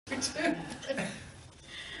too.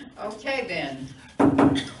 Okay then,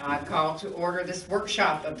 I call to order this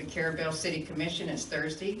workshop of the Carrabelle City Commission. It's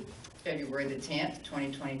Thursday, February the 10th,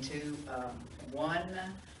 2022,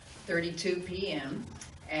 1:32 p.m.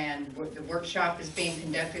 And the workshop is being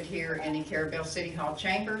conducted here in the Carrabelle City Hall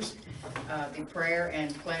chambers. The prayer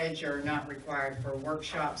and pledge are not required for a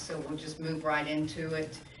workshop, so we'll just move right into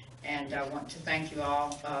it. And I want to thank you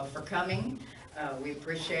all for coming. We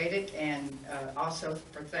appreciate it, and also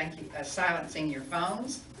for silencing your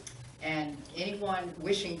phones. And anyone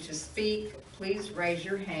wishing to speak, please raise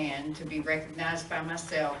your hand to be recognized by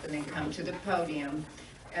myself, and then come to the podium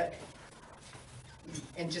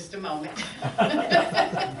in just a moment.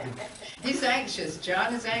 He's anxious.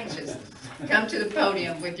 John is anxious. Come to the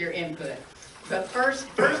podium with your input. But first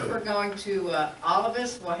we're going to, all of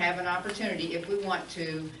us will have an opportunity, if we want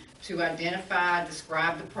to identify,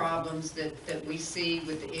 describe the problems that we see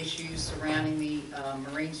with the issues surrounding the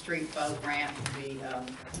Marine Street boat ramp,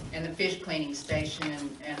 and the fish cleaning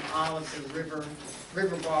station, and all of the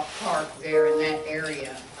Riverwalk Park there in that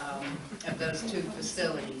area of those two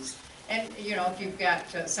facilities. And, you know, if you've got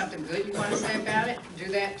something good you want to say about it,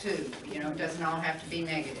 do that too. You know, it doesn't all have to be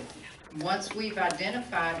negative. Once we've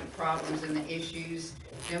identified the problems and the issues,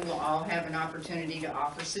 then we'll all have an opportunity to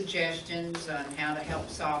offer suggestions on how to help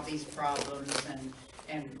solve these problems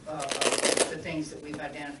and the things that we've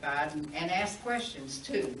identified, and ask questions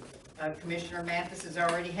too. Commissioner Mathis has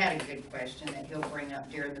already had a good question that he'll bring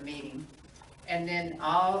up during the meeting. And then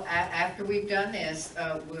after we've done this,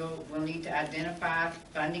 we'll need to identify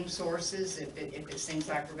funding sources if it seems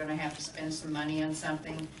like we're going to have to spend some money on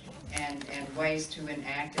something, and ways to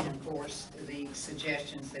enact and enforce the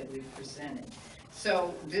suggestions that we've presented.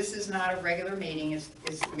 So this is not a regular meeting, it's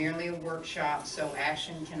merely a workshop, so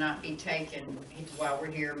action cannot be taken while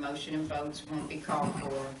we're here. Motion and votes won't be called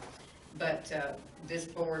for. But this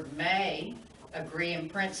board may agree in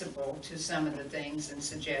principle to some of the things and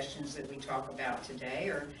suggestions that we talk about today,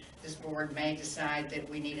 or this board may decide that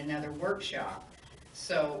we need another workshop.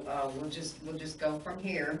 So we'll just go from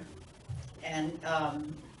here. And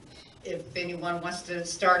if anyone wants to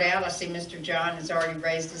start out, I see Mr. John has already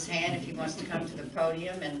raised his hand. If he wants to come to the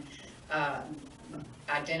podium and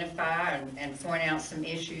identify and point out some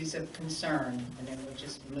issues of concern, and then we'll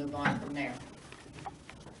just move on from there.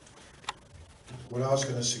 What I was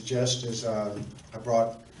going to suggest is I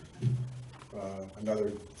brought another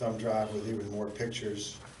thumb drive with even more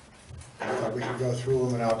pictures. I thought we could go through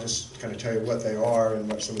them, and I'll just kind of tell you what they are and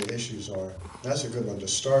what some of the issues are. That's a good one to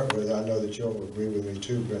start with. I know that you'll agree with me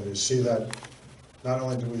too, Brenda. See that not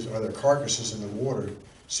only are there carcasses in the water,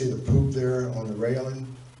 see the poop there on the railing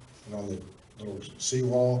and on the little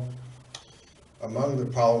seawall. Among the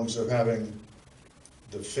problems of having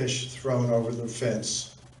the fish thrown over the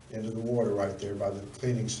fence into the water right there by the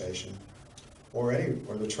cleaning station, or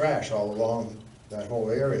the trash all along that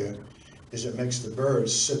whole area, is it makes the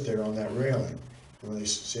birds sit there on that railing. And when they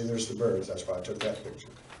see there's the birds, that's why I took that picture.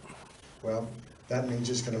 Well, that means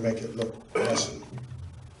it's going to make it look messy.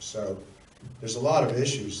 So there's a lot of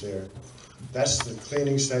issues there. That's the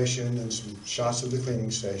cleaning station and some shots of the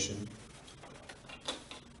cleaning station.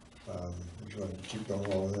 If you want to keep going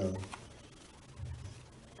along with them.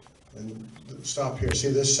 And stop here.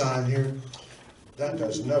 See this sign here? That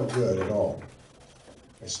does no good at all.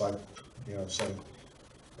 It's like, you know, saying,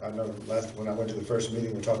 I know when I went to the first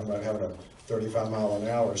meeting, we were talking about having a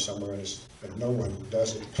 35-mile-an-hour somewhere, and no one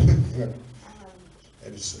does it.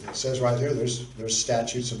 It says right here, there's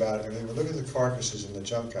statutes about it and everything. But look at the carcasses and the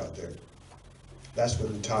junk out there. That's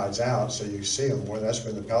when the tide's out, so you see them more. That's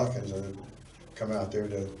when the pelicans come out there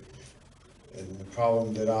to. And the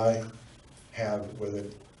problem that I have with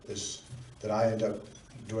it is that I end up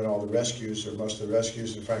doing all the rescues, or most of the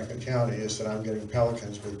rescues in Franklin County, is that I'm getting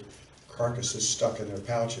pelicans with carcasses stuck in their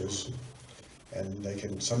pouches,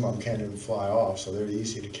 and some of them can't even fly off, so they're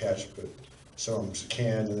easy to catch, but some of them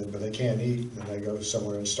can, but they can't eat, and they go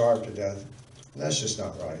somewhere and starve to death. And that's just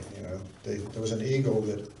not right, you know. There was an eagle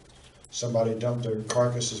that somebody dumped their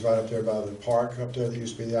carcasses right up there by the park up there that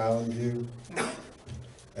used to be the Island View.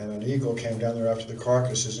 And an eagle came down there after the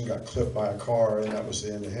carcasses and got clipped by a car, and that was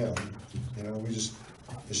the end of him. You know, it's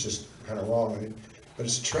just kind of wrong. But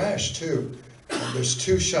it's trash too. There's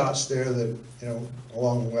two shots there that, you know,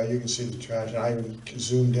 along the way you can see the trash, and I even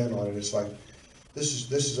zoomed in on it. It's like, this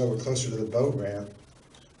is over closer to the boat ramp,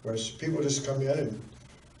 where people just come in and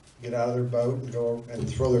get out of their boat and go and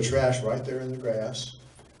throw their trash right there in the grass,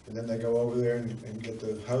 and then they go over there and get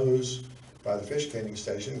the hose by the fish cleaning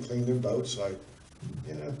station and clean their boats, like,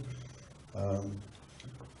 you know,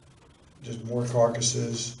 just more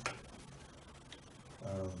carcasses.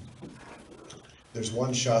 there's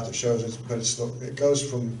one shot that shows it, but it goes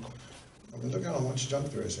from, I mean, look how much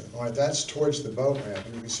junk there is there. All right, that's towards the boat ramp,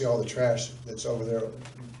 and you can see all the trash that's over there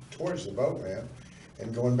towards the boat ramp.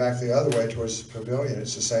 And going back the other way towards the pavilion,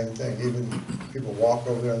 it's the same thing. Even people walk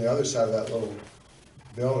over there on the other side of that little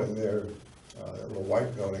building there, that little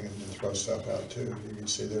white building, and throw stuff out too. You can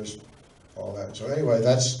see there's all that. So anyway,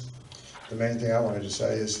 that's the main thing I wanted to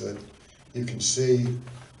say, is that you can see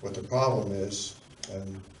what the problem is,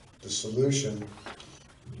 and the solution,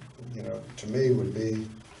 you know, to me would be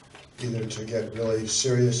either to get really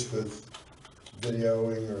serious with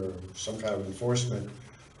videoing or some kind of enforcement,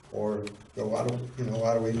 or go, why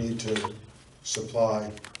do we need to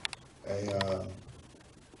supply a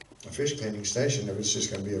fish cleaning station if it's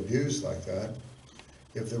just going to be abused like that?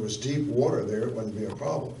 If there was deep water there, it wouldn't be a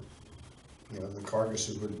problem. You know, the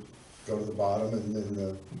carcasses would go to the bottom, and then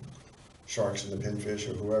the sharks and the pinfish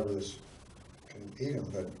or whoever can eat them.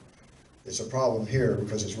 But it's a problem here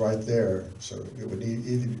because it's right there. So it would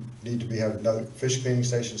either need to have another fish cleaning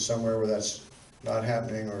station somewhere where that's not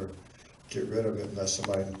happening, or get rid of it unless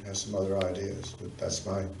somebody has some other ideas. But that's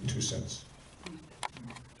my 2 cents.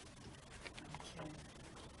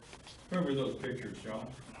 Where were those pictures, John?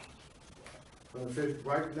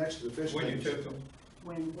 Right next to the fish. When you took them?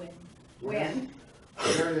 When?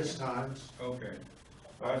 Various times. Okay.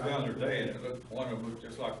 I was down there today, and it looked, one of them looked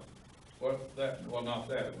just like, well, not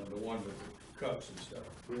that one, the one with the cups and stuff.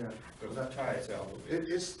 Yeah. Because the tide's out a little bit.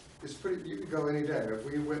 It's pretty, you could go any day. If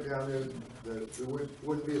we went down there, there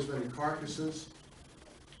wouldn't be as many carcasses,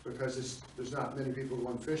 because there's not many people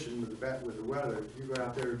going fishing with the weather. If you go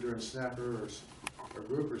out there during snapper or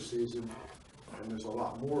grouper season, and there's a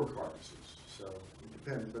lot more carcasses. So it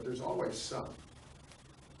depends, but there's always some.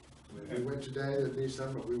 I mean, if we went today, there'd be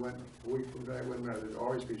some, but we went a week from today, it wouldn't matter. There'd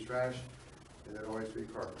always be trash, and there'd always be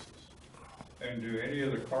carcasses. And do any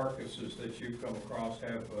of the carcasses that you've come across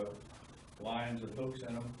have lines and hooks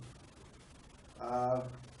in them?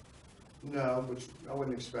 No, which I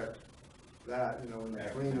wouldn't expect that, you know, when they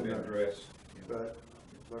clean them. Dressed. But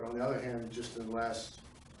on the other hand, just in the last,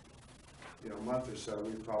 month or so,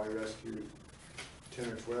 we've probably rescued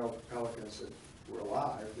 10 or 12 pelicans that were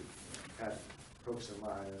alive that had hooks and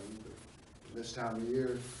line in them. But this time of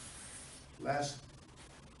year, last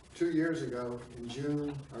 2 years ago, in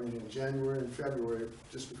January and February,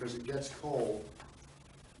 just because it gets cold,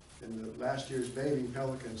 and the last year's baby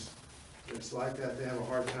pelicans, it's like that. They have a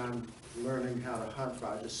hard time learning how to hunt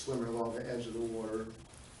by just swimming along the edge of the water,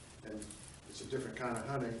 and it's a different kind of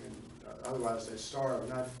hunting, and otherwise they starve.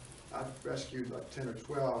 And I've rescued like 10 or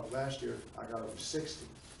 12. Last year I got over 60,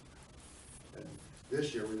 and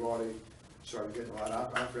this year we've already started getting a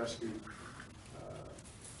lot. I've rescued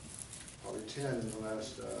probably 10 in the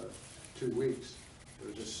last 2 weeks.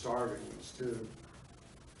 They're just starving ones too.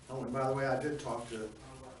 Oh, and by the way,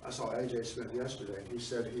 I saw A.J. Smith yesterday, and he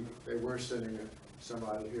said they were sending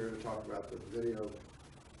somebody here to talk about the video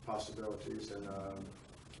possibilities, and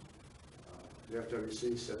the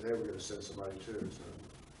FWC said they were going to send somebody too. So,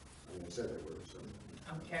 they said they were. So.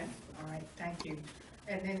 Okay, all right, thank you.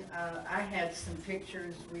 And then I had some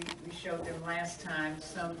pictures, we showed them last time,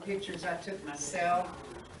 some pictures I took myself,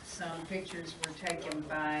 some pictures were taken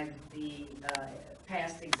by the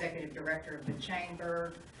past executive director of the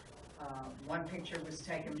chamber. One picture was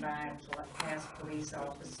taken by a past police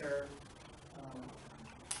officer.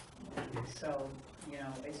 So,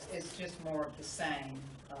 it's just more of the same.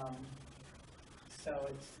 So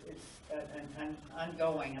it's an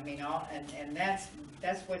ongoing. I mean, and that's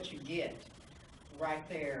what you get right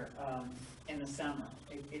there in the summer.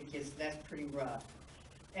 That's pretty rough.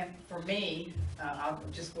 And for me, I'll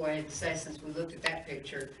just go ahead and say, since we looked at that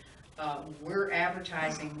picture, we're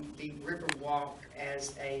advertising the Riverwalk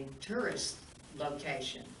as a tourist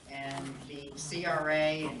location, and the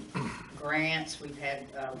CRA and grants, we've had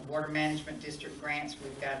water management district grants,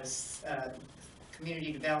 we've got a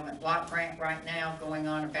community development block grant right now going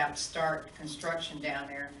on, about to start construction down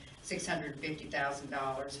there,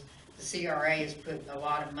 $650,000. The CRA has put a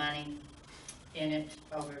lot of money in it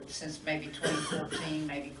since maybe 2014,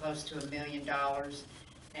 maybe close to $1 million.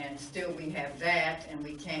 And still we have that, and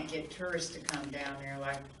we can't get tourists to come down there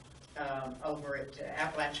like over at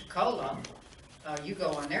Apalachicola. You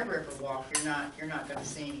go on their river walk, you're not going to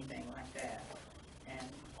see anything like that. And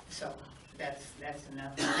so that's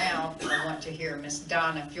enough. Now I want to hear Miss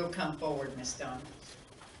Donna. If you'll come forward, Miss Donna.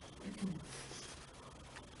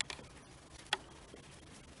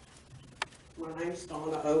 My name's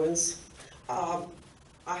Donna Owens. I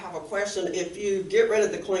have a question. If you get rid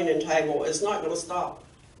of the cleaning table, it's not going to stop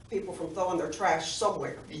people from throwing their trash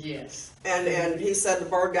somewhere. Yes. And he said the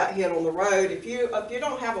bird got hit on the road. If you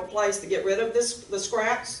don't have a place to get rid of the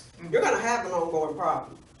scraps, you're gonna have an ongoing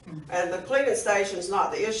problem. And the cleaning station's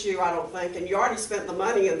not the issue, I don't think, and you already spent the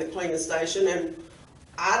money in the cleaning station, and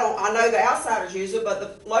I know the outsiders use it, but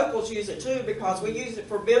the locals use it too, because we use it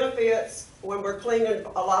for benefits when we're cleaning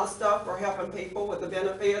a lot of stuff or helping people with the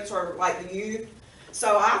benefits or like the youth.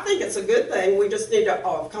 So I think it's a good thing. We just need to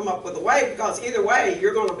come up with a way, because either way,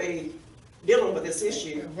 you're gonna be dealing with this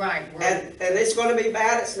issue. Right. And it's gonna be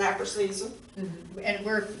bad at snapper season. And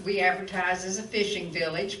we advertise as a fishing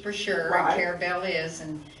village for sure, and Right. Carrabelle is,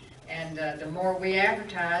 and the more we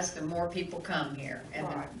advertise, the more people come here. And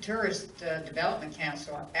Right. the Tourist Development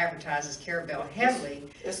Council advertises Carrabelle heavily.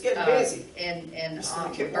 It's getting busy. In It's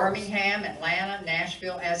gonna get worse. Birmingham, Atlanta,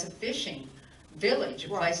 Nashville, as a fishing village, a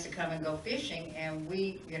Right. place to come and go fishing, and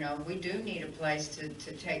we do need a place to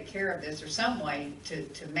take care of this, or some way to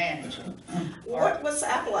manage it. What's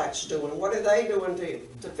Appalachia doing? What are they doing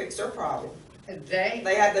to fix their problem? They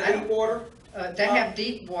They have the I don't- deep water? They have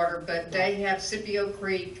deep water, but they have Scipio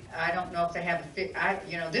Creek. I don't know if they have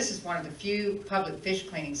this is one of the few public fish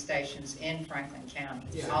cleaning stations in Franklin County.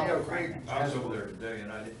 Yeah. All Scipio over Creek, Franklin. I was over there today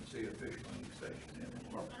and I didn't see a fish cleaning station in it.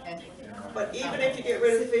 And- But even if you get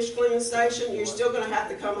rid of the fish cleaning station, you're still gonna have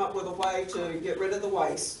to come up with a way to get rid of the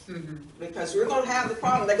waste. Because you're gonna have the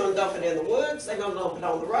problem, they're gonna dump it in the woods, they're gonna dump it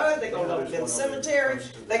on the road, they're gonna dump it in the cemetery,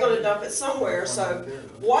 they're gonna dump it somewhere. So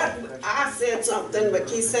I said something, but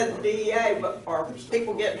he said the DEA, or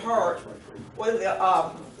people getting hurt, with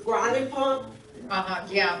the grinding pump.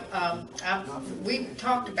 We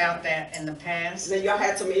talked about that in the past. Then y'all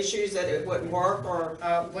had some issues that it wouldn't work, or,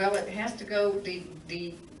 Well, it has to go,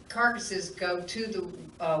 the carcasses go to the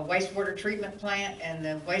wastewater treatment plant, and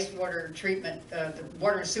the wastewater treatment, the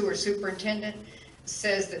water and sewer superintendent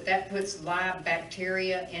says that puts live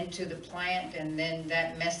bacteria into the plant, and then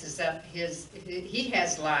that messes up he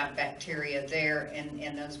has live bacteria there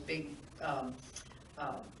in those big,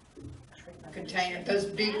 container, those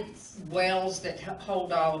big wells that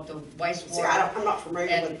hold all of the wastewater. see, I'm not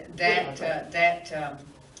familiar with. And that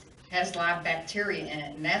has live bacteria in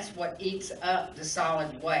it, and that's what eats up the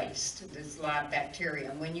solid waste, this live bacteria.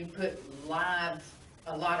 And when you put a lot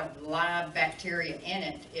of live bacteria in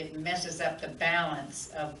it, it messes up the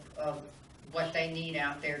balance of what they need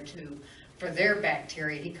out there for their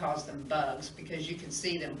bacteria. He calls them bugs, because you can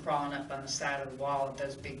see them crawling up on the side of the wall of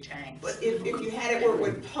those big tanks. But if you had it where it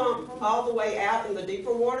would pump all the way out in the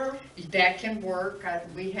deeper water, That can work.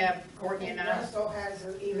 We have, Courtney and I. Russell has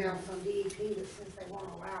an email from DEP that says they won't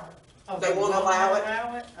allow it. Oh, They won't allow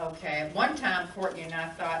it? Okay, at one time Courtney and I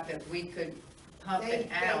thought that we could pump it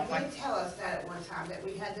out. They did tell us that at one time, that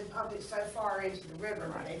we had to pump it so far into the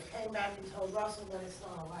river, but they came back and told Russell that it's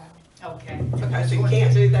not allowed. Okay. okay, so you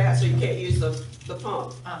can't do that, so you can't use the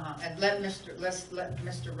pump. And let's let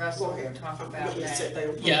Mr. Go Russell ahead. talk I'm about gonna sit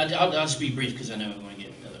that. there. Yeah, I'll just be brief because I know we're going to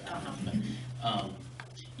get another comment. But,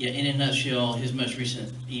 yeah, in a nutshell, his most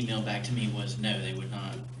recent email back to me was no, they would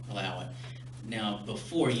not allow it. Now,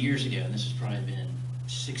 before, years ago, and this has probably been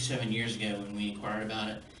 6-7 years ago when we inquired about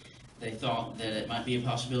it, they thought that it might be a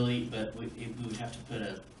possibility, but we would have to put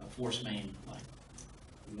a force main like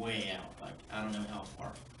way out, like I don't know how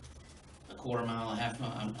far, a quarter mile, a half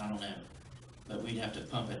mile, I don't know, but we'd have to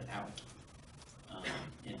pump it out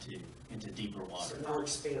into deeper water. So no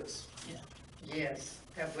expense. Yeah. Yes,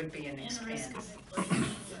 that would be an expense.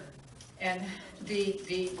 And the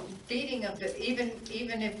feeding of even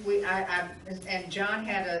if and John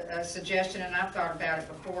had a suggestion, and I've thought about it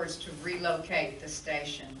before, is to relocate the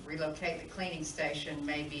cleaning station,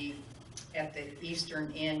 maybe at the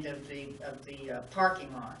eastern end of the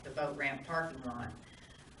parking lot, the boat ramp parking lot.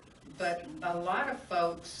 But a lot of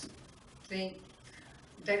folks think,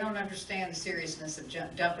 they don't understand the seriousness of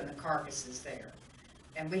dumping the carcasses there.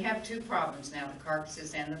 And we have two problems now, the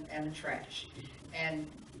carcasses and the trash. And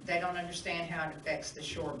they don't understand how it affects the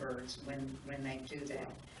shorebirds when they do that.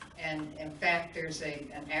 And in fact, there's an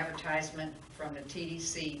advertisement from the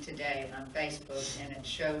TDC today on Facebook, and it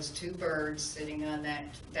shows two birds sitting on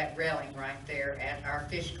that railing right there at our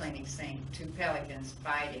fish cleaning sink, two pelicans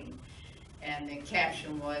fighting. And the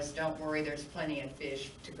caption was, "Don't worry, there's plenty of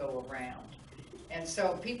fish to go around." And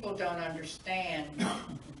so people don't understand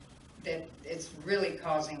that it's really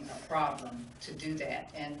causing a problem to do that.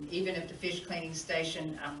 And even if the fish cleaning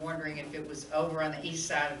station, I'm wondering if it was over on the east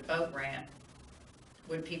side of the boat ramp,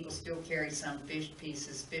 would people still carry some fish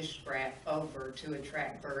pieces, fish scrap over to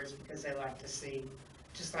attract birds, because they like to see,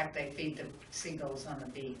 just like they feed the seagulls on the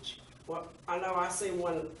beach. Well, I know I seen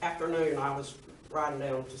one afternoon, I was riding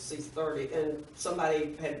down to C30, and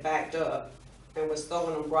somebody had backed up and was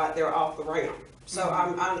throwing them right there off the ramp. So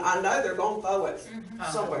I know they're gonna throw it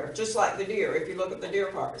somewhere, just like the deer. If you look at the deer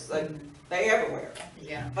parks, they everywhere.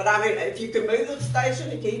 Yeah, But I mean, if you can move the station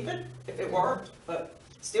and keep it, if it worked, but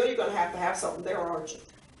still you're gonna have something there, aren't you?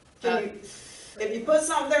 Can you, if you put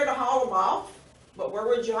something there to haul them off, but where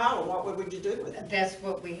would you haul them? What would you do with it? that's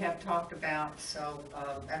what we have talked about, so,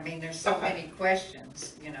 I mean, there's so Okay. many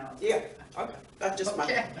questions, you know. Yeah, okay, that's just my.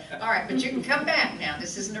 Okay, all right, but you can come back now,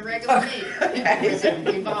 this isn't a regular meeting. It's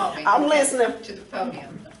evolving. I'm Okay, listening. to the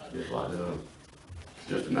podium. Just like,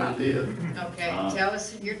 just an idea. Okay, tell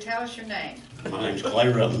us your name. My name's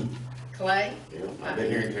Clay Rutland. Clay? Yeah, I've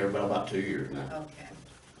been here in Carrabelle about 2 years now. Okay,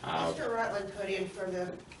 Mr. Rutland put in for the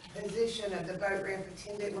position of the boat ramp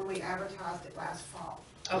attendant when we advertised it last fall.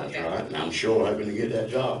 That's okay, right, and I'm sure hoping to get that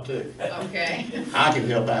job too. okay. I can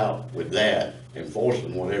help out with that,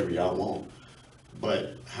 enforcing whatever y'all want.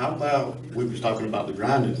 But how about, we was talking about the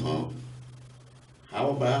grinding pump. How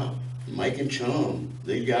about making chum?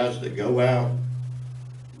 These guys that go out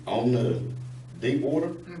on the deep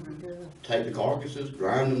water, take the carcasses,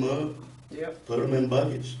 grind them up, Yep. put them in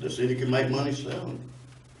buckets. The city can make money selling them.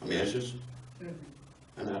 I mean, it's just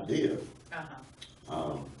an idea.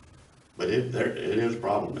 Uh-huh. But it is a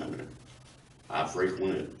problem down there. I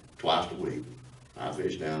frequent it twice a week. I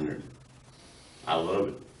fish down there. I love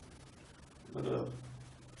it. But,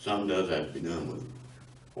 something does have to be done with it,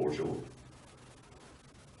 for sure.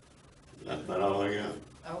 That's about all I got.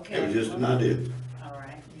 Okay. It was just an idea. All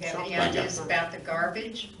right, you have any Thank you. ideas about the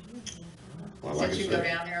garbage? Well, like I Since you go said,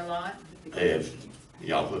 down there a lot? if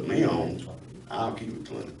y'all put me on, I'll keep it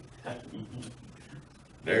clean.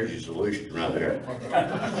 There's your solution right there.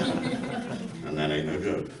 And that ain't no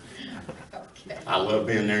joke. Okay. I love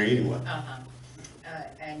being there anyway. Uh-huh.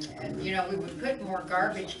 And, you know, we would put more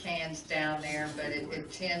garbage cans down there, but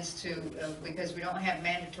it tends to, because we don't have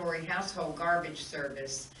mandatory household garbage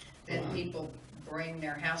service, then people bring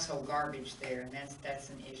their household garbage there, and that's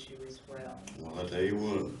an issue as well. Well, I tell you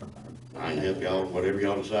what, I can help y'all, whatever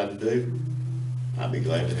y'all decide to do, I'd be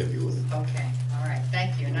glad to help you with it. Okay, all right,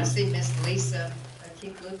 thank you. And I see Miss Lisa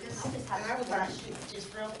Keith Lucas. And I would like to,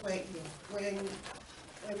 just real quick, when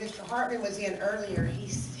Mr. Hartman was in earlier, he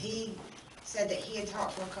said that he had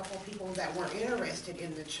talked to a couple of people that weren't interested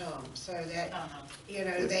in the chum, so that, you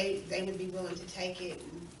know, they would be willing to take it,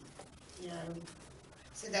 and, you know,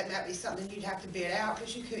 so that might be something you'd have to bid out,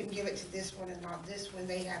 because you couldn't give it to this one and not this one.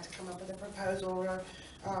 They'd have to come up with a proposal or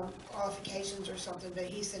qualifications or something, but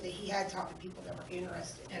he said that he had talked to people that were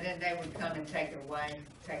interested. And then they would come and take away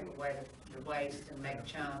the waste and make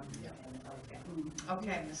chum. And,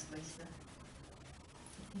 okay, Miss Lisa.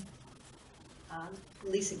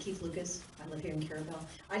 Lisa Keith Lucas, I live here in Carrabelle.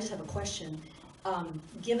 I just have a question.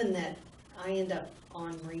 Given that I end up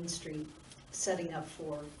on Marine Street setting up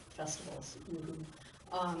for festivals,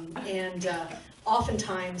 and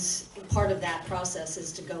oftentimes part of that process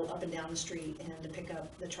is to go up and down the street and to pick up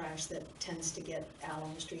the trash that tends to get out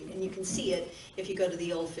on the street. And you can see it if you go to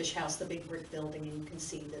the old fish house, the big brick building, and you can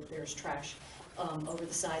see that there's trash over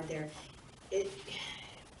the side there.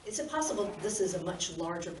 Is it possible this is a much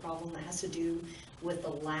larger problem that has to do with the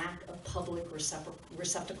lack of public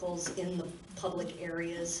receptacles in the public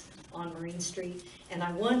areas on Marine Street? And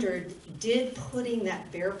I wondered, did putting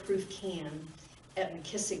that bear-proof can at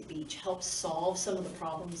McKissick Beach help solve some of the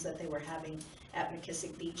problems that they were having at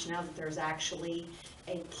McKissick Beach, now that there's actually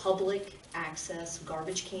a public access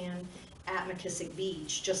garbage can at McKissick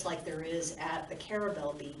Beach, just like there is at the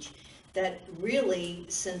Carrabelle Beach? That really,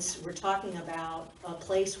 since we're talking about a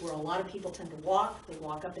place where a lot of people tend to walk, they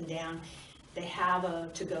walk up and down, they have a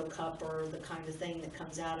to-go cup or the kind of thing that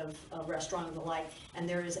comes out of a restaurant and the like, and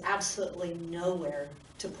there is absolutely nowhere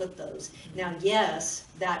to put those. Now, yes,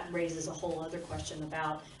 that raises a whole other question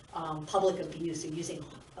about public abuse of using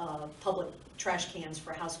public trash cans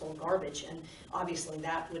for household garbage, and obviously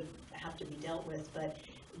that would have to be dealt with, but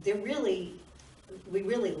we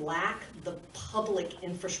really lack the public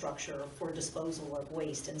infrastructure for disposal of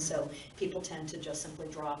waste, and so people tend to just simply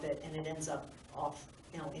drop it and it ends up off,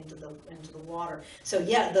 you know, into the water. So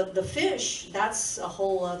yeah, the fish, that's a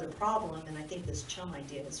whole other problem, and I think this chum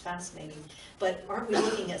idea is fascinating, but aren't we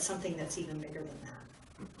looking at something that's even bigger than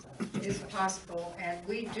that? It's possible, and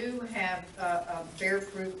we do have a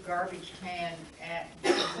bear-proof garbage can at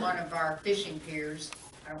one of our fishing piers.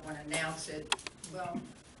 I don't want to announce it. Well,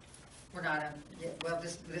 we're not,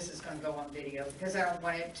 this is going to go on video, because I don't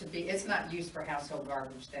want it to be, it's not used for household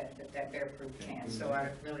garbage, that bear-proof can, so I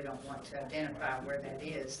really don't want to identify where that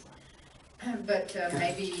is. But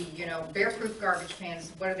maybe, you know, bear-proof garbage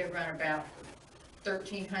cans, what do they run, about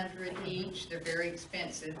 1,300 each, they're very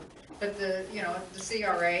expensive. But the, you know, the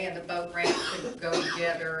CRA and the boat ramp could go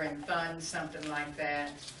together and fund something like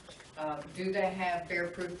that. Do they have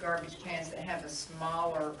bear-proof garbage cans that have a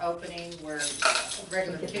smaller opening where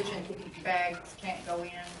regular kitchen bags can't go in?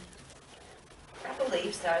 I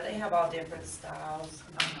believe so, they have all different styles.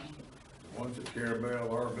 Once at Carrabelle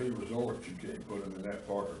RV Resort, you can't put them in that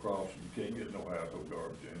park across, you can't get no household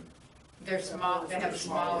garbage in. They're small, they have a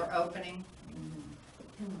smaller opening?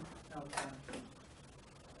 Okay.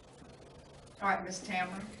 All right, Ms.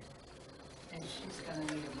 Tamara, and she's gonna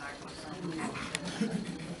need a microphone.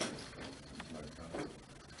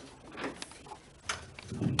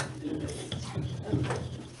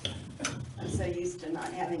 I'm so used to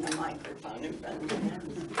not having a microphone in front of me.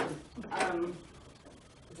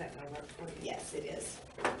 Is that gonna work for you? Yes, it is.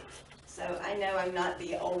 So I know I'm not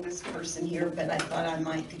the oldest person here, but I thought I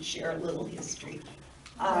might could share a little history.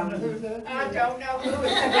 I don't know who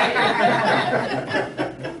it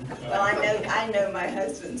Well, I know my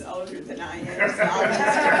husband's older than I am, so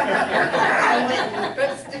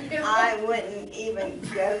I wouldn't even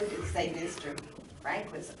go to say Mr.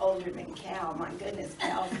 Frank was older than Cal. My goodness,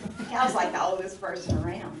 Cal's like the oldest person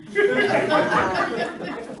around.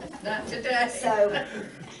 Not today. So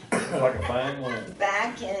Like a fine wine.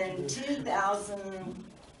 back in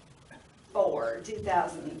 2004,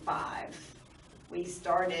 2005, we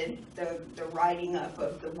started the writing up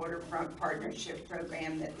of the Waterfront Partnership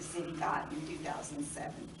Program that the city got in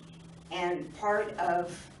 2007. And part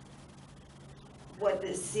of what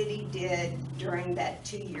the city did during that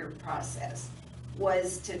 2-year process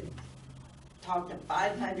was to talk to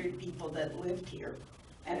 500 people that lived here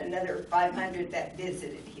and another 500 that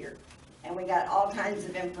visited here. And we got all kinds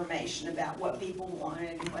of information about what people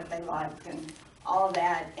wanted and what they liked and all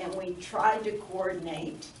that. And we tried to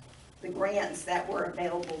coordinate the grants that were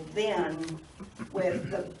available then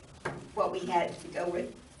with what we had to go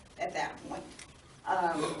with at that point.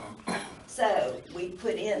 So we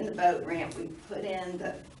put in the boat ramp, we put in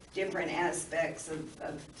the different aspects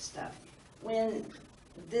of stuff. When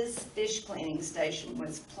this fish cleaning station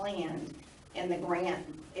was planned in the grant,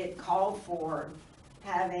 it called for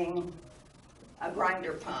having a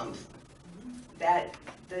grinder pump that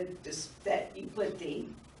you put the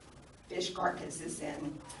fish carcasses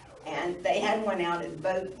in. And they had one out at the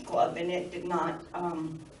boat club and it did not,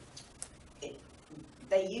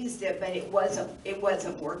 they used it, but it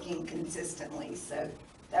wasn't working consistently. So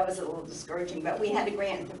that was a little discouraging, but we had a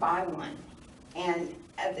grant to buy one. And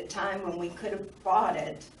at the time when we could have bought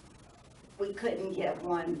it, we couldn't get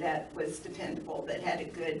one that was dependable, that had a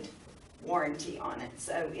good warranty on it.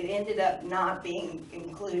 So it ended up not being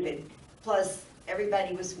included. Plus,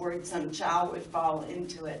 everybody was worried some child would fall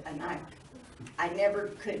into it, and I never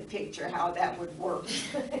could picture how that would work.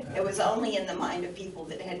 It was only in the mind of people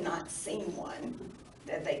that had not seen one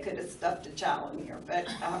that they could have stuffed a child in here. But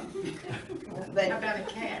How about a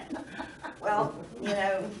cat? well, you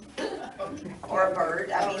know, or a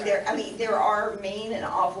bird. I mean, there are mean and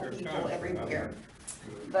awful people everywhere.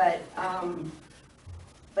 But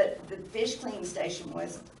the fish cleaning station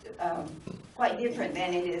was quite different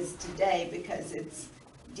than it is today because it's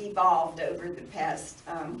devolved over the past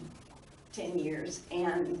 10 years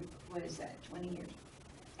and, 20 years?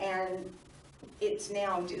 And it's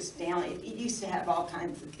now just down, it used to have all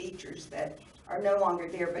kinds of features that are no longer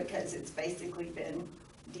there because it's basically been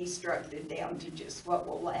destructed down to just what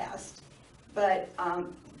will last. But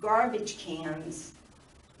garbage cans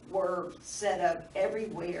were set up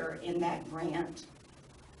everywhere in that grant,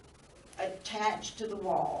 attached to the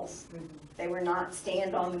walls. They were not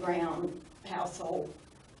stand on the ground household.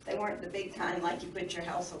 They weren't the big kind like you put your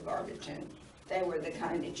household garbage in. They were the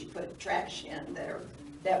kind that you put trash in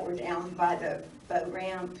that were down by the boat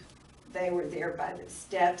ramp. They were there by the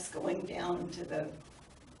steps going down to the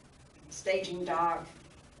staging dock.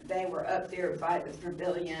 They were up there by the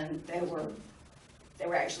pavilion. They were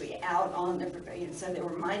actually out on the pavilion. So there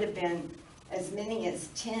might have been as many as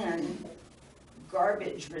 10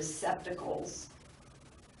 garbage receptacles.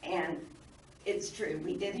 And it's true,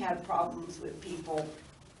 we did have problems with people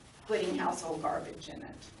putting household garbage in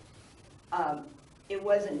it. It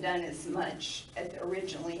wasn't done as much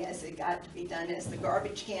originally as it got to be done. As the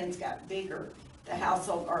garbage cans got bigger, the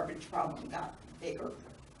household garbage problem got bigger.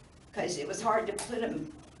 Because it was hard to put them,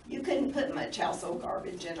 you couldn't put much household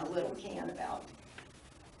garbage in a little can about,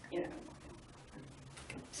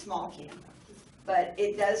 small can. But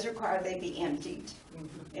it does require they be emptied.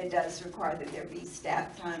 It does require that there be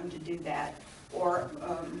staff time to do that, or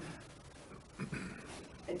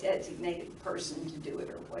a designated person to do it,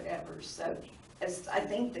 or whatever. So I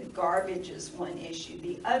think the garbage is one issue.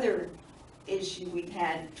 The other issue we've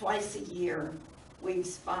had twice a year. We've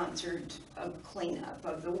sponsored a cleanup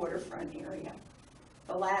of the waterfront area.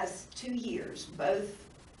 The last 2 years,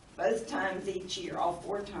 both times each year, all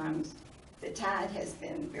 4 times, the tide has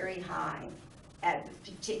been very high at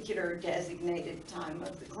the particular designated time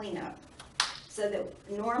of the cleanup. So that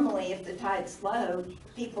normally if the tide's low,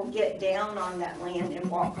 people get down on that land and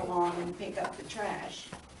walk along and pick up the trash.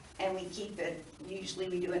 And we keep it, usually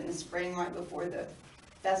we do it in the spring right before the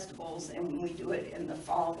festivals, and we do it in the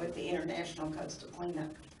fall with the International Coastal Cleanup.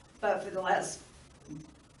 But for the last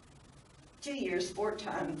 2 years, 4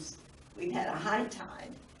 times, we've had a high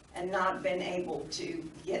tide and not been able to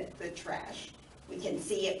get the trash. We can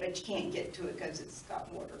see it, but you can't get to it because it's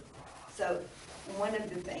got water. So one of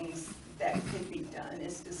the things that could be done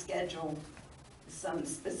is to schedule some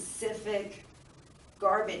specific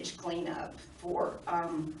garbage cleanup for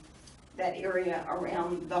that area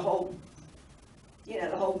around the whole,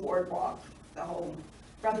 the whole boardwalk,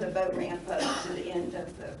 from the boat ramp up to the end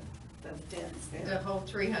of the fence there. The whole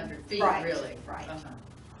 300 feet, Right, really? right. Uh-huh.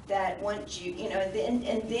 That once you,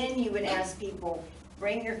 then you would ask people,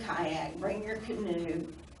 bring your kayak, bring your canoe,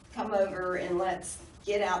 come over and let's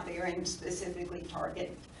get out there and specifically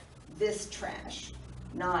target this trash,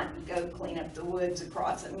 not go clean up the woods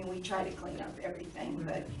across. I mean, we try to clean up everything,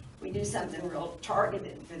 but we do something real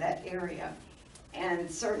targeted for that area. And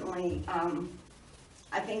certainly,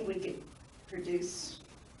 I think we could produce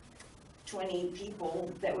 20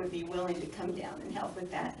 people that would be willing to come down and help with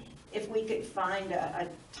that. If we could find a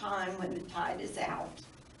time when the tide is out,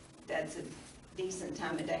 that's a decent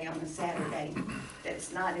time of day on a Saturday,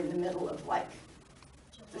 that's not in the middle of like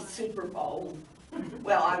the Super Bowl.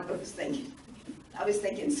 Well, I was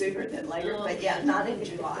thinking sooner than later, but yeah, not in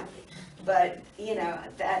July. But,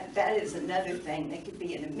 that is another thing that could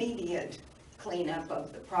be an immediate cleanup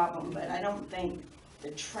of the problem, but I don't think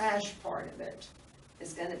the trash part of it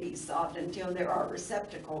is gonna be solved until there are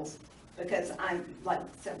receptacles, because I'm, like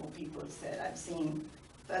several people have said, I've seen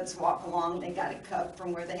folks walk along, they got a cup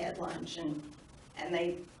from where they had lunch, and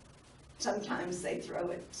sometimes they throw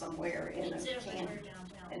it somewhere in a can.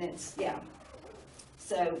 And it's, yeah.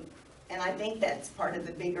 So, and I think that's part of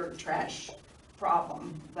the bigger trash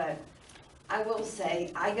problem, but I will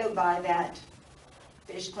say, I go by that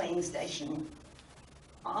fish cleaning station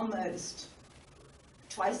almost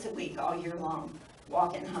twice a week all year long,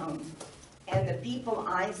 walking home. And the people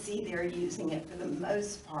I see there using it for the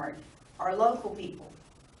most part are local people.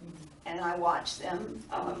 And I watch them.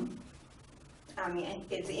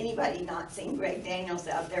 It's anybody not seen Greg Daniels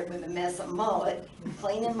out there with a mess of mullet,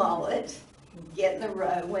 cleaning mullet, getting the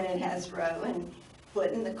roe when it has roe, and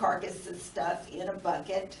putting the carcass of stuff in a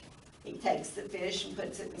bucket. He takes the fish and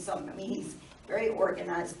puts it in something. He's very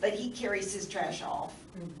organized, but he carries his trash off.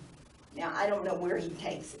 Now, I don't know where he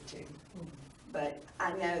takes it to, but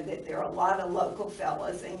I know that there are a lot of local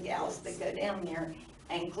fellas and gals that go down there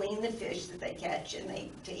and clean the fish that they catch and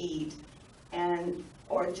to eat,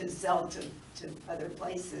 or to sell to other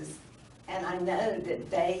places. And I know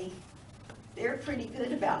that they're pretty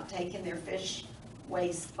good about taking their fish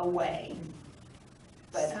waste away.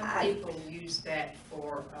 But Some people use that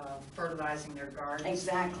for fertilizing their gardens.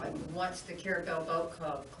 Exactly. Once the Carrabelle Boat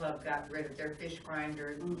Club got rid of their fish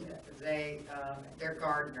grinder, their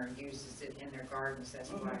gardener uses it in their gardens. That's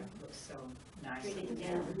why it looks so nice. Pretty,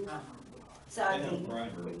 yeah. Uh-huh. So I think,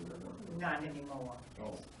 Not anymore.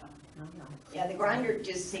 yeah, the grinder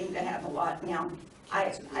just seemed to have a lot. Now,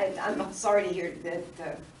 I'm sorry to hear that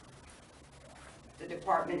the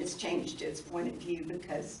department has changed its point of view,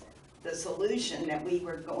 because the solution that we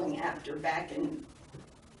were going after back in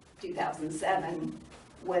 2007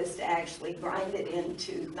 was to actually grind it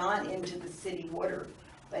into, not into the city water,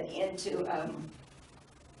 but into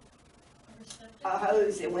a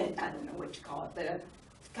hose that went, I don't know what you call it, but a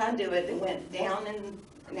conduit that went down and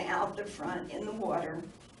out the front in the water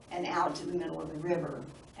and out to the middle of the river.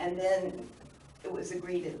 And then it was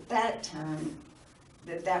agreed at that time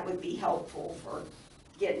that that would be helpful for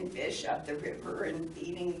getting fish up the river and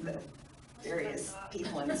feeding the various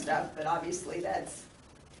people and stuff, but obviously that's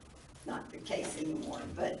not the case anymore.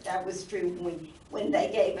 But that was true when they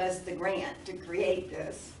gave us the grant to create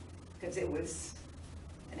this, because it was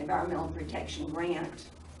an environmental protection grant.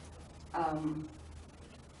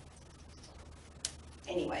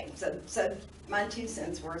 Anyway, so my 2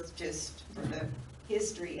 cents worth just for the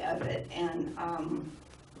history of it, and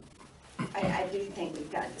I do think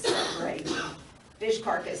we've got to separate the fish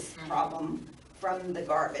carcass problem from the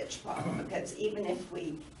garbage problem, because even if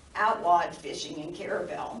we outlawed fishing in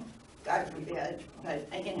Carrabelle, God forbid, but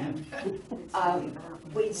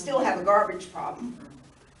we'd still have a garbage problem.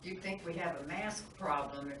 You think we have a mask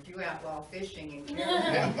problem if you outlaw fishing in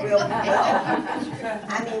Carrabelle? Well,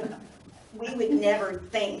 I mean, we would never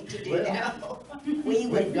think to do that. We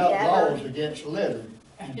would We've got never, laws against litter,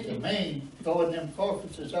 and to me, throwing them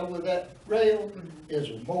carcasses over that rail is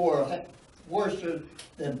more worse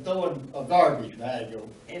than throwing a garbage bag over.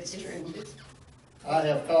 it's true. I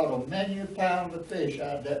have caught a many pound of fish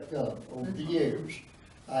out of that gun over the years.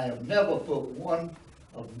 I have never put one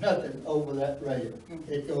of nothing over that rail.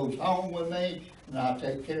 It goes home with me, and I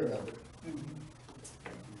take care of it.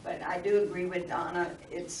 But I do agree with Donna,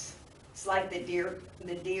 it's like the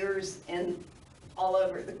deers and all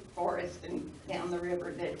over the forest and down the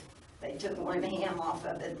river that they took one ham off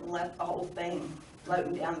of it and left the whole thing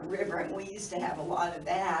floating down the river. And we used to have a lot of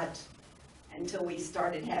that until we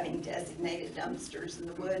started having designated dumpsters in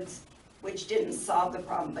the woods, which didn't solve the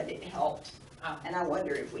problem, but it helped. And I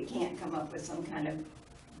wonder if we can't come up with some kind of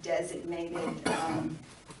designated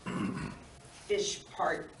fish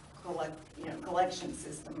part collection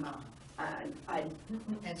system.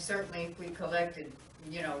 And certainly if we collected,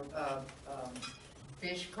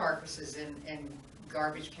 fish carcasses in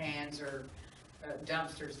garbage cans or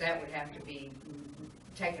dumpsters, that would have to be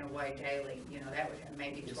taken away daily, that would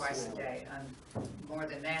maybe twice a day. More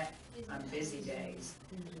than that, on busy days.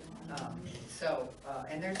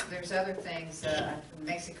 And there's other things,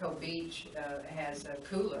 Mexico Beach has a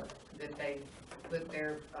cooler that they put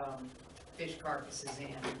their fish carcasses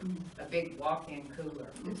in, a big walk-in cooler.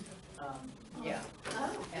 Yeah.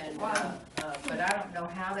 And, but I don't know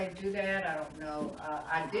how they do that, I don't know,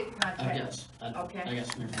 I did contact. Okay. I got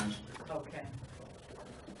some information. Okay.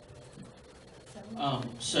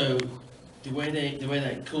 So the way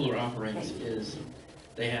that cooler operates is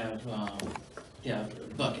they have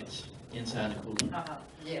buckets inside the cooler.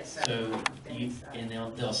 Yes. So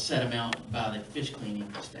they'll set them out by the fish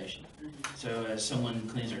cleaning station. So as someone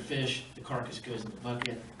cleans their fish, the carcass goes in the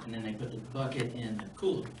bucket, and then they put the bucket in the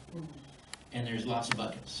cooler. And there's lots of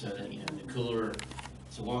buckets, so that the cooler,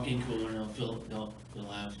 it's a walk-in cooler, and they'll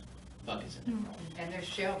have buckets in there. And there's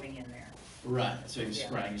shelving in there. Right. So it's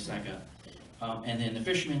right, you stack up, and then the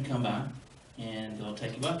fishermen come by, and they'll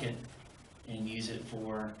take a bucket and use it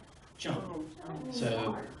for chum.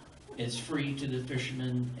 So it's free to the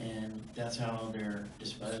fishermen, and that's how they're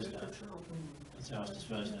disposed of. That's how it's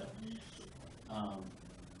disposed of.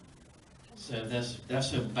 So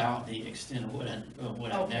that's about the extent of what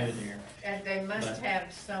I know there. And they must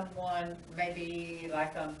have someone, maybe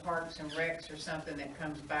like on Parks and Recs or something, that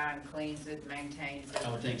comes by and cleans it, maintains it.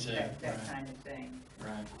 I would think so. That Right. kind of thing.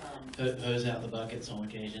 Right. Hose out the buckets on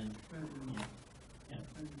occasion. Yeah.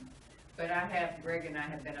 But Greg and I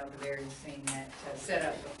have been over there and seen that set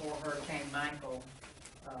up before Hurricane Michael.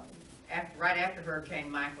 Right after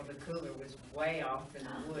Hurricane Michael, the cooler was way off in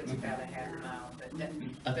the woods, about a half mile.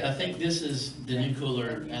 I think this is the new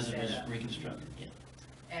cooler the new as it was setup. reconstructed. Yeah.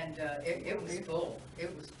 And it was full.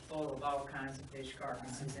 It was full of all kinds of fish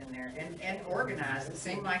carcasses in there and organized. It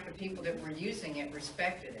seemed like the people that were using it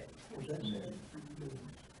respected it.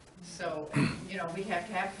 So, we'd have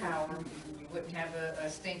to have power. You wouldn't have a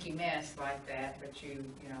stinky mess like that, but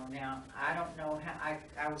now, I don't know how,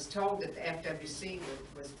 I was told that the FWC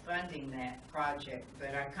was funding that project,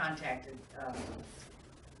 but I contacted,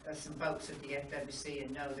 some folks at the FWC,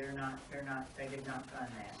 and no, they did not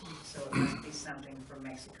fund that. So it must be something from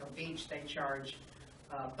Mexico Beach. They charge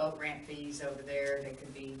boat ramp fees over there. They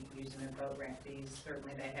could be using their boat ramp fees.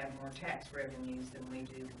 Certainly they have more tax revenues than we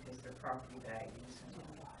do because their property values.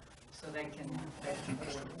 So they can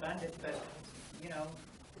afford to fund it, but,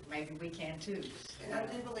 maybe we can too. And I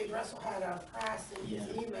do believe Russell had a price in his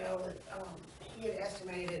email that, he had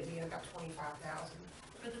estimated it being about $25,000.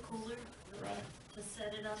 For the cooler? Right. To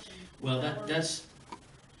set it up? Well, that's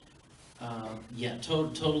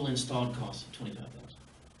total installed cost of $25,000.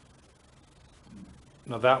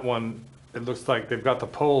 Now that one, it looks like they've got the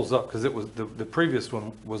poles up, because it was, the previous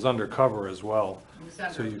one was undercover as well. It was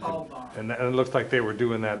under So a you pole can, barn. and it looks like they were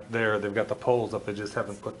doing that there, they've got the poles up, they just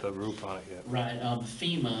haven't put the roof on it yet. Right.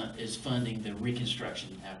 FEMA is funding the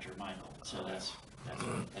reconstruction after Michael, so that's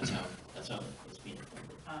how it's being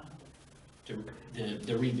funded.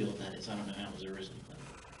 The rebuild, that is. I don't know how it was originally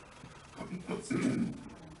funded.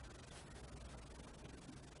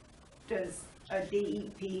 Does a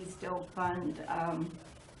DEP still fund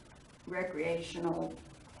recreational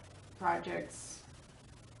projects?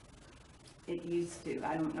 It used to.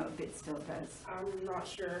 I don't know if it still does. I'm not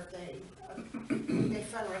sure if they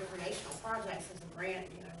fund recreational projects as a grant,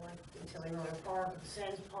 like until they run a park or the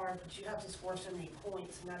Sands Park, but you have to score so many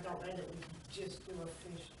points, and I don't know that we could just do a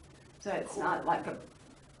fish. So it's not like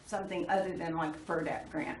something other than like a FERDAP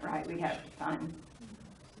grant, right? We have to find.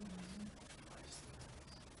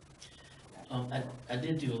 I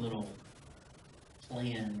did do a little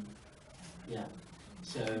plan, yeah.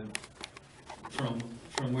 So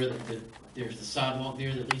from where there's the sidewalk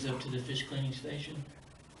there that leads up to the fish cleaning station.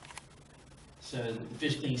 So the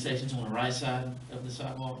fish cleaning station's on the right side of the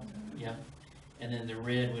sidewalk, yeah. And then the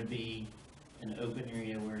red would be an open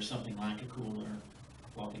area where something like a cooler,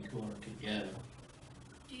 walk-in cooler could go.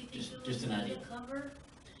 Do you think Just- it just would an need idea. a cover?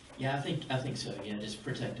 Yeah, I think so, yeah, just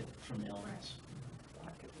protect it from the elements.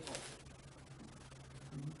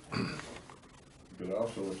 You could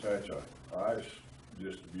also attach a ice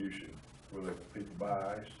distribution where the people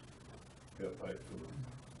buy ice, help pay for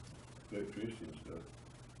the electricity and stuff.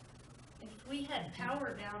 If we had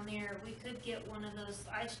power down there, we could get one of those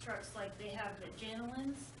ice trucks like they have at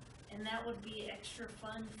Janelyn's, and that would be extra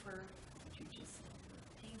fun for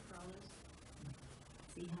paying for all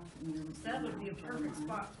this. So that would be a perfect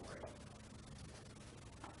spot for it.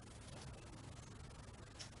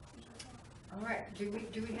 All right, do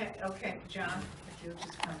we have, okay, John, if you'll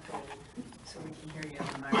just come forward so we can hear you on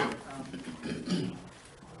the microphone.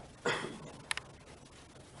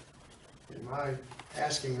 In my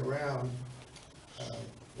asking around,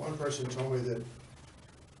 one person told me that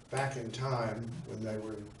back in time, when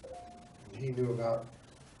he knew about,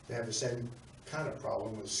 they have the same kind of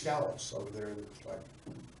problem with scallops over there, like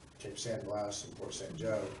Cape San Blas and Port St.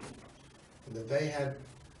 Joe, and that they had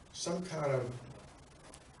some kind of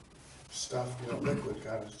stuff, liquid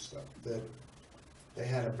kind of stuff, that they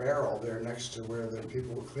had a barrel there next to where the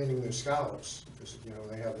people were cleaning their scallops, because,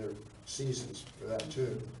 they have their seasons for that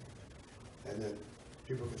too. And that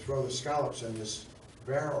people could throw the scallops in this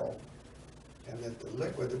barrel, and that the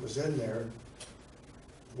liquid that was in there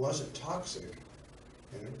wasn't toxic,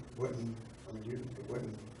 and it wouldn't,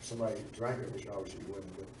 somebody drank it, which obviously you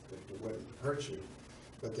wouldn't, but it wouldn't hurt you,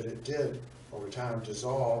 but that it did, over time,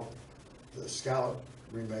 dissolve the scallop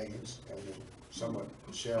remains and the somewhat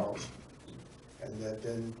shells, and that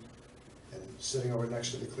then, and sitting over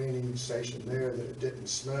next to the cleaning station there, that it didn't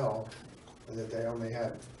smell, and that they only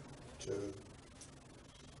had to,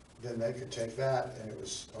 then they could take that, and it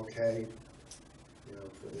was okay,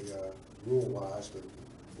 for the rule wise, but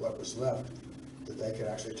what was left, that they could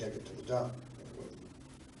actually take it to the dump, and it wouldn't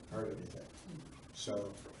hurt anything.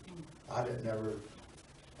 So, I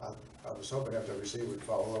was hoping FWC would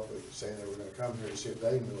follow up with saying they were gonna come here to see if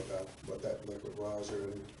they knew about what that liquid was, or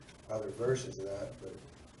any other versions of that, but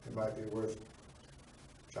it might be worth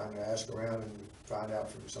trying to ask around and find out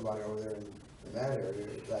from somebody over there in that area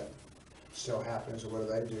if that still happens, or what do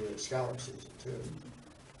they do at scallop season too.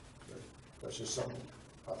 But that's just something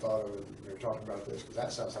I thought of when we were talking about this, because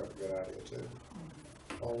that sounds like a good idea too.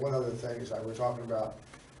 Well, one other thing is we're talking about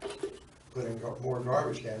putting more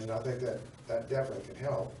garbage cans, and I think that definitely can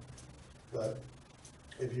help. But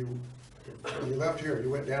when you left here, you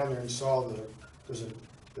went down there and saw there is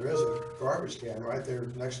a garbage can right there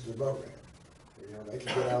next to the boat ramp. They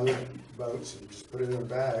can get out of their boats and just put it in a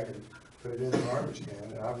bag and put it in the garbage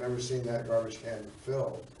can, and I've never seen that garbage can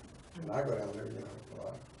filled. And I go down there, a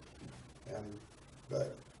lot.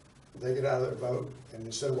 But they get out of their boat, and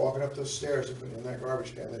instead of walking up those stairs and putting it in that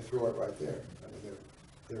garbage can, they throw it right there. I mean,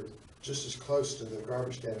 they're just as close to the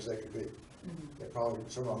garbage can as they could be. They probably,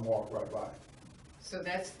 some of them walk right by. So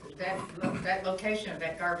that location of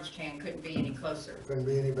that garbage can couldn't be any closer. Couldn't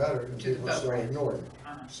be any better, and To the people boat still ramp. ignore it.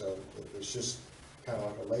 Uh-huh. So it's just kind of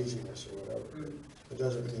like a laziness or whatever. It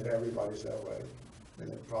doesn't mean that everybody's that way. And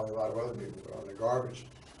there are probably a lot of other people, but on the garbage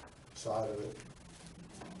side of it,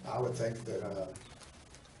 I would think that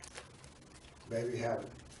maybe have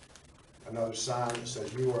another sign that says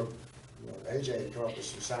AJ had come up with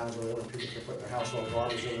some signs where people could put their household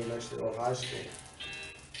garbage in next to the old high school.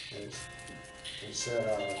 And it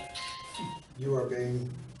said, you're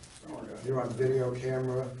on video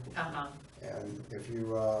camera, Uh-huh. and if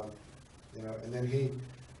you, and then he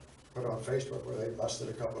put on Facebook where they busted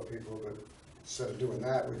a couple of people, but instead of doing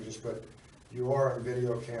that, we could just put, you are on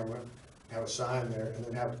video camera, have a sign there, and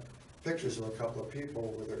then have pictures of a couple of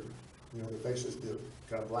people with their, their faces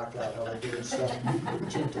kind of blacked out, how they do stuff,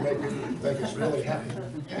 to make people think it's really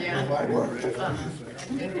happening. Yeah. It might work.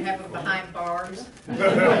 Didn't have them behind bars. I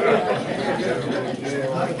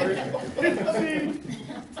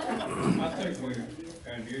think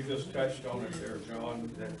and you just touched on it there,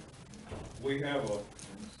 John, that we have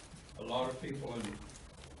a lot of people in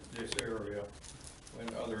this area,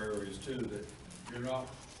 and other areas too, that do not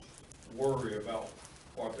worry about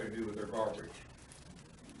what they do with their garbage.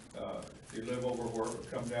 If you live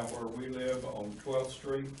come down where we live on 12th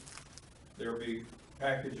Street, there'll be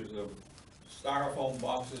packages of styrofoam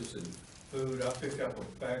boxes and food. I picked up a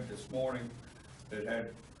bag this morning that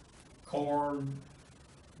had corn,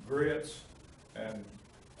 grits, and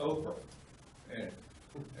okra in it.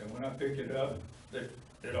 And when I picked it up,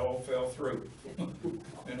 it all fell through.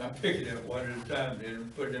 And I picked it up one at a time,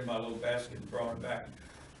 and put it in my little basket and brought it back.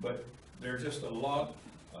 But there's just a lot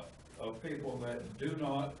of people that do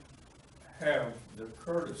not have the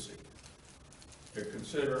courtesy to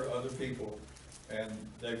consider other people, and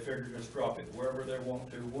they figure just drop it wherever they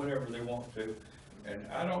want to, whenever they want to, and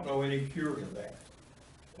I don't know any cure to that.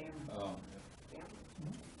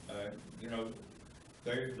 You know,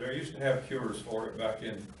 they used to have cures for it back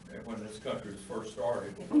in, when this country was first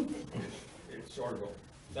started. It's sort of a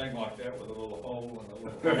thing like that with a little hole and a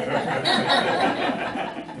little.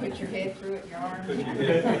 Put your head through it, your arm. Put your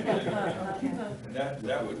head through it. And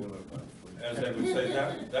that would, as they would say,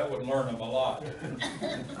 that would learn them a lot.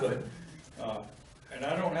 But, and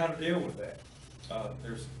I don't know how to deal with that.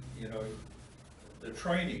 There's, you know, the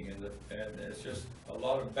training and it's just a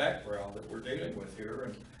lot of background that we're dealing with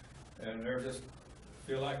here, and they're just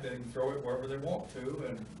feel like they can throw it wherever they want to,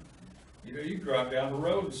 and you know, you drive down the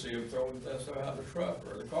road and see them throwing stuff out of the truck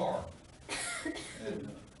or the car. And,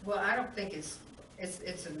 Well, I don't think it's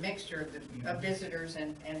a mixture of visitors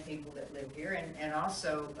and people that live here, and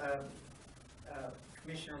also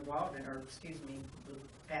Commissioner Walden, or excuse me,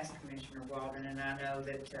 past Commissioner Walden, and I know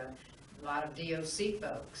that a lot of DOC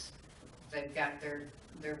folks, they've got their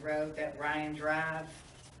road, that Ryan Drive,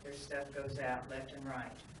 their stuff goes out left and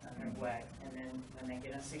right on their way, and then when they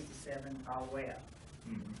get on 67, all the way up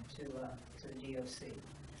to the DOC.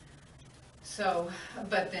 So,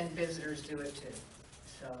 but then visitors do it too.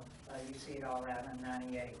 So you see it all out on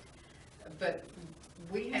 98. But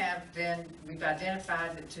we've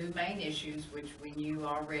identified the two main issues, which we knew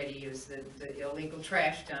already, is the illegal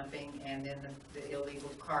trash dumping and then the illegal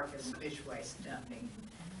carcass fish waste dumping.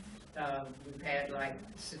 We've had like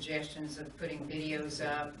suggestions of putting videos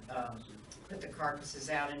up, put the carcasses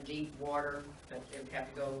out in deep water, but they would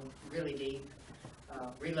have to go really deep,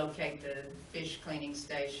 relocate the fish cleaning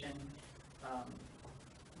station,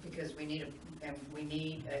 because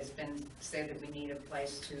it's been said that we need a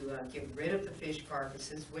place to get rid of the fish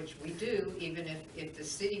carcasses, which we do, even if the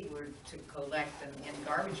city were to collect them in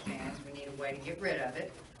garbage cans, we need a way to get rid of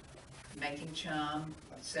it. Making chum,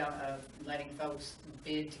 letting folks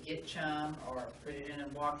bid to get chum, or put it in a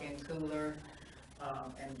walk-in cooler,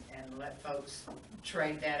 and let folks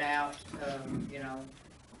trade that out, you know.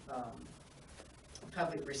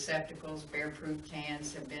 Public receptacles, bear-proof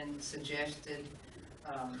cans have been suggested.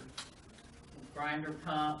 Grinder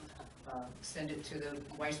pump, send it to the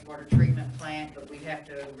wastewater treatment plant, but we'd have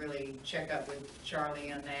to really check up with Charlie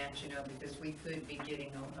on that, you know, because we could be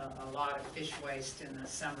getting a lot of fish waste in the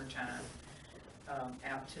summertime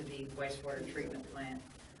out to the wastewater treatment plant.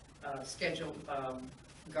 Schedule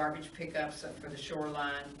garbage pickups for the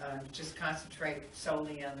shoreline, just concentrate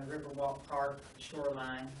solely on the Riverwalk Park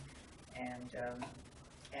shoreline,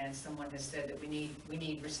 and someone has said that we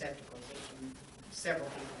need receptacles. Several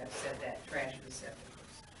people have said that, trash receptacles.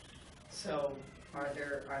 So are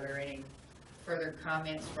there any further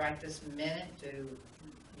comments right this minute to,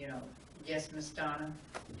 you know, yes, Ms. Donna?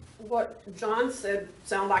 What John said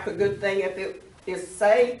sounded like a good thing. If it is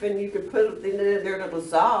safe and you could put it in there to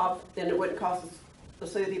dissolve, then it wouldn't cost the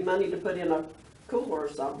city money to put in a cooler or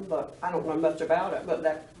something, but I don't know much about it, but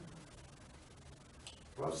that.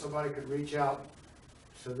 Well, somebody could reach out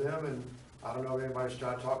to them, and I don't know if anybody's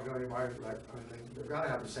tried talking to anybody, like, I mean, they've got to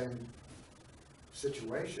have the same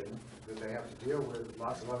situation that they have to deal with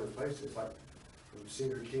lots of other places, like from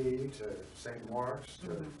Cedar Key to St. Mark's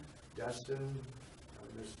to Destin. I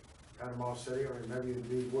mean, there's Panama City. I mean, maybe it'd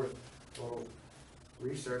be worth a little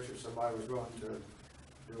research if somebody was willing to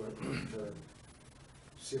do it, to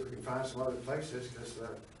see if we can find some other places, because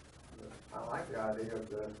I like the idea of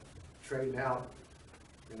the trading out,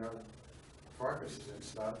 you know, carcasses and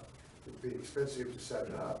stuff. It'd be expensive to set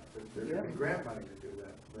it up, but there'd be grant money to do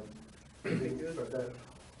that. But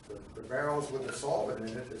the barrels with the solvent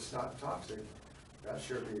in it, it's not toxic. That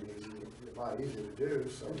sure be a lot easier to do,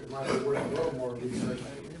 so it might be worth a little more research,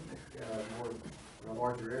 more in a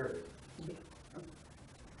larger area.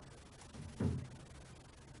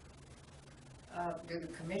 Do the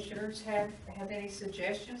commissioners have any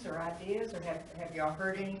suggestions or ideas, or have y'all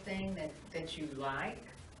heard anything that you like?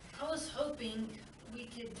 I was hoping we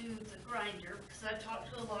could do the grinder, because I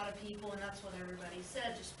talked to a lot of people and that's what everybody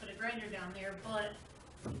said, just put a grinder down there, but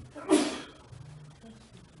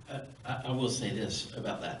I will say this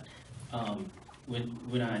about that.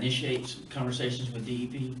 When I initiate some conversations with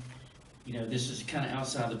DEP, you know, this is kind of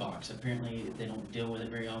outside the box. Apparently, they don't deal with it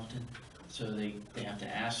very often, so they have to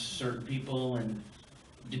ask certain people, and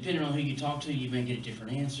depending on who you talk to, you may get a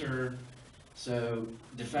different answer. So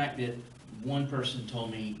the fact that one person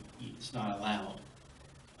told me it's not allowed.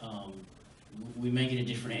 We may get a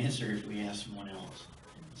different answer if we ask someone else.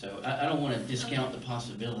 So I don't wanna discount the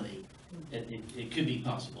possibility. It could be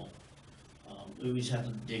possible. We just have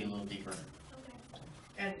to dig a little deeper.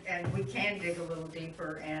 And we can dig a little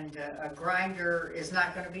deeper, and a grinder is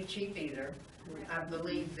not gonna be cheap either. I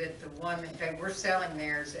believe that the one that they were selling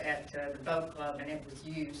theirs at the boat club, and it was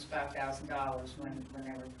used $5,000 when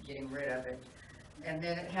they were getting rid of it. And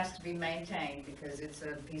then it has to be maintained because it's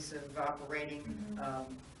a piece of operating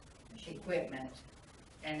equipment,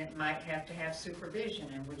 and it might have to have supervision.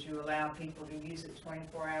 And would you allow people to use it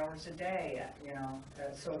 24 hours a day? You know,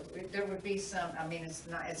 so there would be some. I mean, it's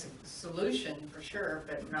a solution for sure,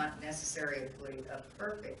 but not necessarily the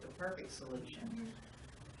perfect solution.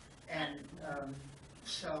 And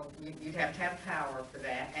so you'd have to have power for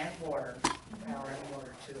that, and water,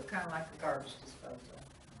 too, kind of like a garbage disposal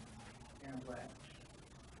in a way.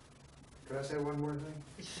 Can I say one more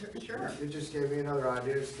thing? Sure. It just gave me another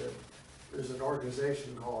idea, is that there's an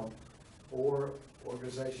organization called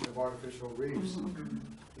Organization of Artificial Reefs.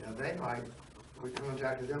 You know, they might, we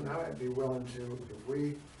contacted them, they might be willing to, if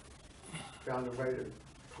we found a way to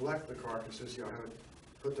collect the carcasses, you know, have it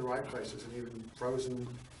put the right places, and even frozen,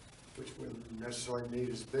 which wouldn't necessarily need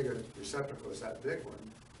as big a receptacle as that big one,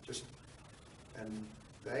 just, and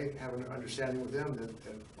they have an understanding with them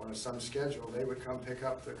that on some schedule, they would come pick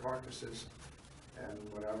up the carcasses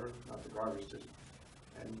and whatever, not the garbage, just,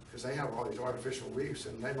 and, because they have all these artificial reefs,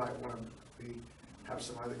 and they might want to have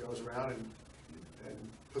somebody that goes around and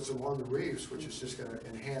puts them on the reefs, which is just gonna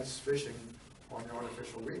enhance fishing on the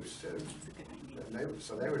artificial reefs too. And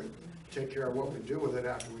so they would take care of what we do with it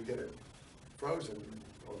after we get it frozen,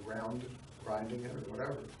 or grinding it, or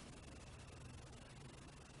whatever.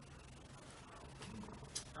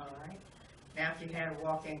 All right. Now, if you had a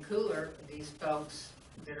walk-in cooler, these folks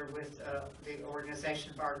that are with the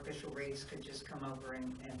Organization of Artificial Reefs could just come over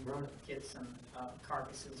and Right. get some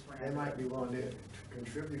carcasses whenever. They might be willing to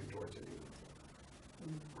contribute towards it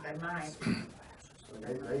even. They might. So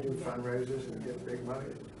they do fundraisers and get big money.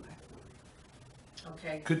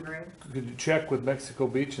 Okay, Could Greg? you check with Mexico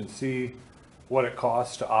Beach and see what it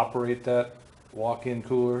costs to operate that walk-in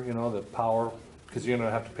cooler, you know, the power, because you're gonna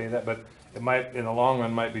have to pay that, but it might, in the long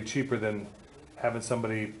run, might be cheaper than having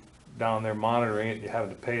somebody down there monitoring it. You have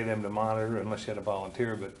to pay them to monitor unless you had a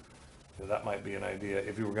volunteer, but you know, that might be an idea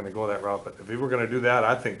if you were gonna go that route. But if you were gonna do that,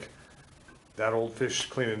 I think that old fish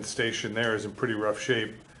cleaning station there is in pretty rough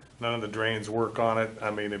shape. None of the drains work on it.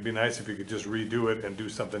 I mean, it'd be nice if you could just redo it and do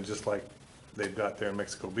something just like they've got there in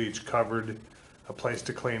Mexico Beach, covered, a place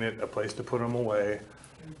to clean it, a place to put them away,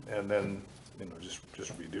 and then, you know, just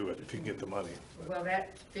redo it if you can get the money. Well,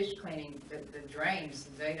 that fish cleaning, the drains,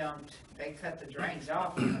 they cut the drains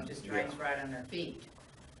off, you know, it just drains right on their feet.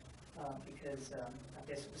 Because, I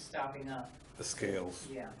guess it was stopping up. The scales.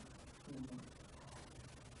 Yeah.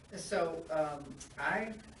 So,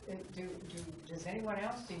 does anyone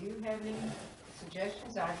else, do you have any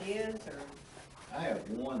suggestions, ideas, or? I have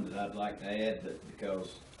one that I'd like to add, but because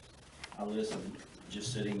I listen,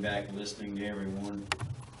 just sitting back and listening to everyone,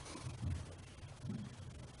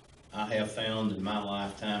 I have found in my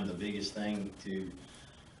lifetime the biggest thing to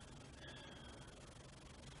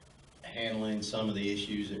handling some of the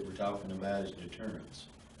issues that we're talking about is deterrence.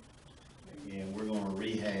 And we're gonna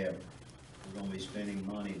rehab, we're gonna be spending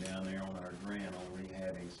money down there on our grant on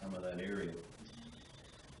rehabbing some of that area.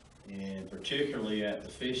 And particularly at the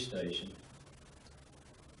fish station,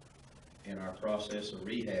 in our process of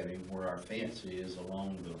rehabbing where our fence is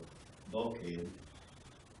along the bulkhead.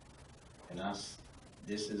 And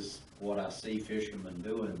this is what I see fishermen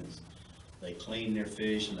doing, is they clean their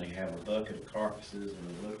fish and they have a bucket of carcasses and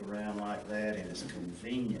they look around like that, and it's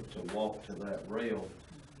convenient to walk to that rail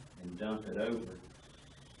and dump it over.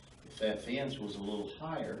 If that fence was a little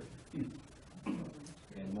higher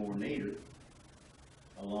and more needed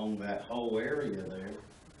along that whole area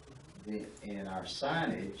there, and our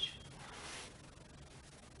signage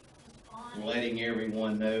letting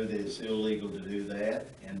everyone know that it's illegal to do that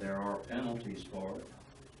and there are penalties for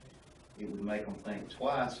it, it would make them think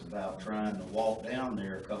twice about trying to walk down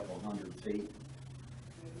there a couple 100 feet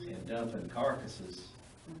and dumping carcasses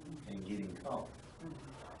and getting caught.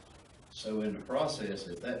 So in the process,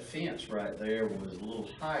 if that fence right there was a little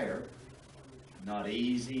higher, not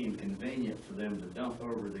easy and convenient for them to dump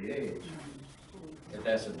over the edge, if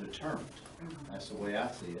that's a deterrent. That's the way I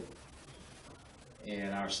see it.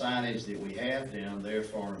 And our signage that we have down there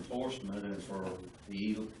for enforcement and for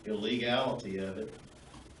the illegality of it,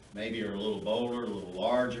 maybe are a little bolder, a little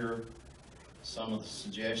larger. Some of the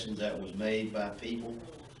suggestions that was made by people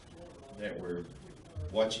that were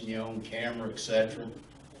watching you on camera, etc.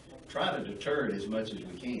 Try to deter it as much as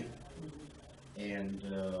we can. And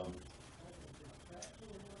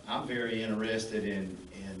I'm very interested in,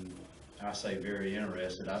 I say very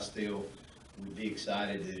interested, I still would be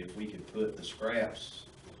excited that if we could put the scraps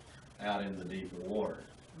out in the deeper water.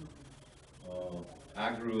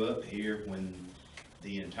 I grew up here when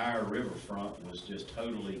the entire riverfront was just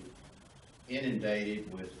totally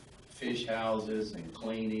inundated with fish houses and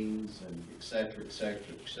cleanings and et cetera, et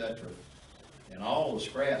cetera, et cetera. And all the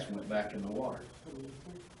scraps went back in the water.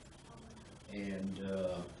 And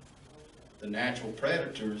the natural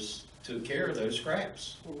predators took care of those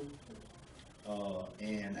scraps.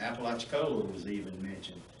 And Apalachicola was even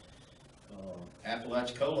mentioned.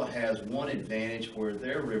 Apalachicola has one advantage where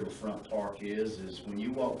their riverfront park is when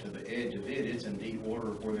you walk to the edge of it, it's in deep water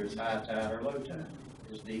whether it's high tide or low tide.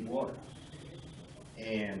 It's deep water.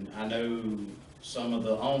 And I know some of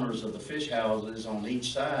the owners of the fish houses on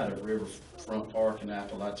each side of Riverfront Park in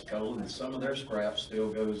Apalachicola, and some of their scrap still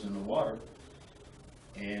goes in the water.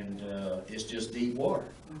 And it's just deep water.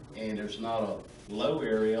 And there's not a low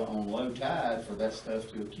area on low tide for that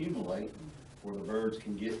stuff to accumulate where the birds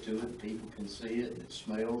can get to it, people can see it, it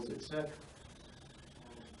smells, etc.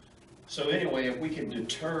 So anyway, if we can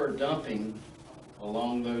deter dumping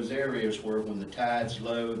along those areas where when the tide's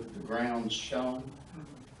low, the ground's shown,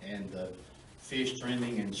 and the fish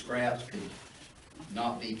trimming and scraps could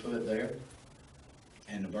not be put there,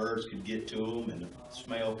 and the birds could get to them, and the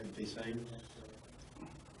smell could be seen.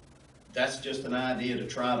 That's just an idea to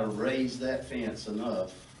try to raise that fence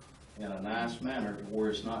enough in a nice manner to where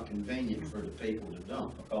it's not convenient for the people to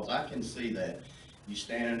dump, because I can see that. You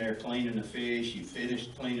standing there cleaning the fish, you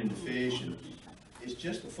finished cleaning the fish, and it's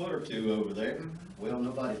just a foot or two over there. Well,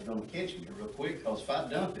 nobody's gonna catch me real quick, because if I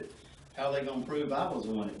dump it, how are they gonna prove I was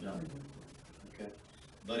the one that dumped it? Okay.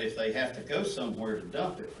 But if they have to go somewhere to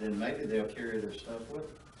dump it, then maybe they'll carry their stuff with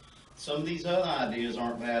them. Some of these other ideas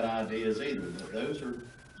aren't bad ideas either, but those are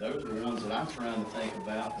the ones that I'm trying to think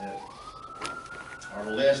about that are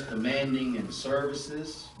less demanding in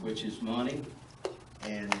services, which is money,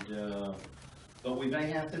 and but we may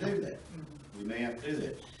have to do that. We may have to do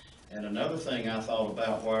that. And another thing I thought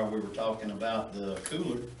about while we were talking about the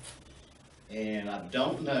cooler, and I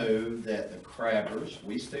don't know that the crabbers,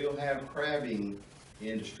 we still have crabbing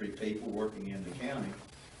industry people working in the county,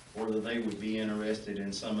 whether they would be interested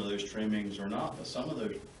in some of those trimmings or not, but some of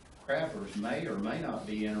those crabbers may or may not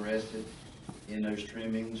be interested in those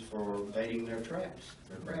trimmings for baiting their traps,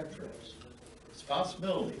 their crab traps. It's a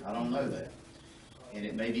possibility, I don't know that. And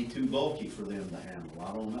it may be too bulky for them to handle,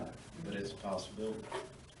 I don't know, but it's a possibility.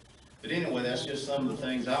 But anyway, that's just some of the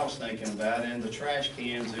things I was thinking about. And the trash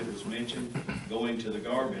cans that was mentioned, going to the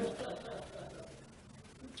garbage,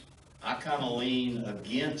 I kind of lean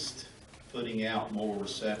against putting out more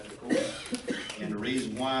receptacles. And the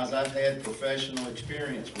reason why is I've had professional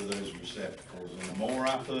experience with those receptacles. And the more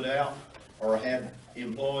I put out, or had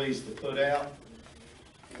employees to put out,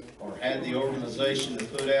 or had the organization to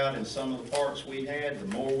put out in some of the parks we had,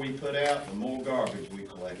 the more we put out, the more garbage we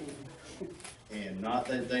collected. And not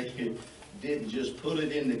that they didn't just put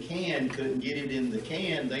it in the can, couldn't get it in the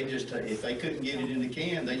can, they just, if they couldn't get it in the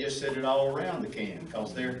can, they just set it all around the can,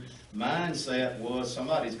 because their mindset was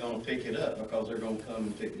somebody's gonna pick it up because they're gonna come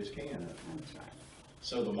and pick this can up.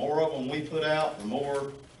 So the more of them we put out, the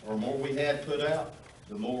more we had put out,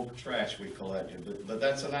 the more trash we collected. But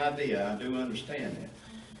that's an idea, I do understand that.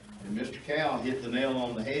 And Mr. Cowell hit the nail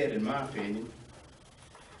on the head, in my opinion,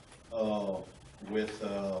 with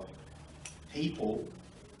people,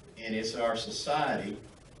 and it's our society.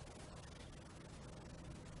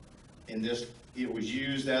 And this, it was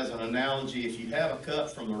used as an analogy. If you have a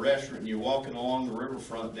cup from the restaurant and you're walking along the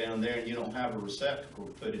riverfront down there and you don't have a receptacle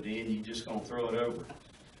to put it in, you're just gonna throw it over.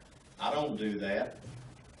 I don't do that.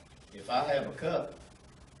 If I have a cup,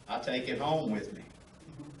 I take it home with me.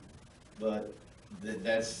 But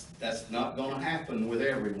that's not gonna happen with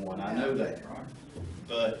everyone, I know that.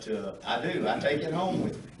 But I do, I take it home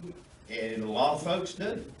with me. And a lot of folks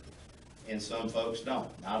do, and some folks don't.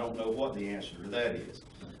 I don't know what the answer to that is.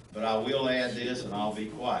 But I will add this, and I'll be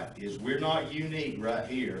quiet, is we're not unique right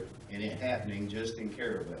here in it happening just in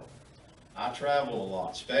Carrabelle. I travel a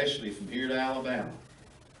lot, especially from here to Alabama.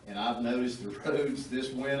 And I've noticed the roads this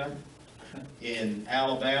winter in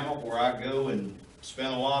Alabama where I go and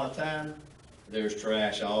spend a lot of time, there's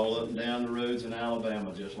trash all up and down the roads in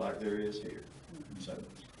Alabama just like there is here. So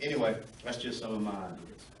anyway, that's just some of my ideas.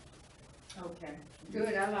 Okay,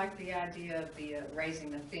 good. I like the idea of the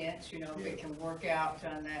raising the fence, you know, if it can work out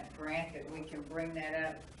on that grant, that we can bring that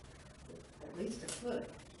up at least a foot.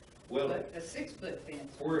 Well, a 6-foot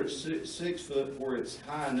fence. where it's 6 foot, where it's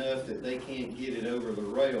high enough that they can't get it over the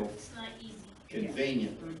rail It's not easy.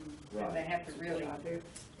 conveniently. And they have to really,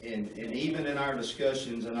 And even in our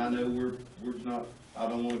discussions, and I know we're not, I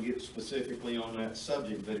don't wanna get specifically on that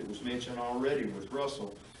subject, but it was mentioned already with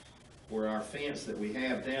Russell, where our fence that we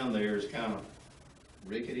have down there is kind of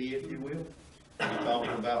rickety, if you will. We're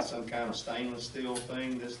talking about some kind of stainless steel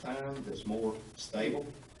thing this time that's more stable.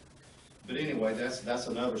 But anyway, that's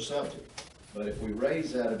another subject. But if we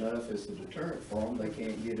raise that enough as a deterrent for them, they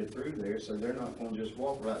can't get it through there, so they're not gonna just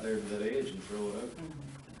walk right there to that edge and throw it over.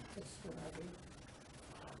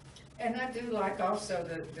 and I do like also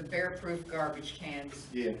the bear-proof garbage cans.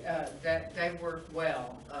 Yeah. That, they work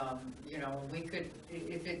well. You know, we could,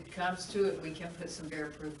 if it comes to it, we can put some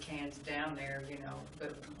bear-proof cans down there, you know,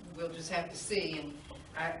 but we'll just have to see. And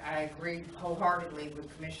I agree wholeheartedly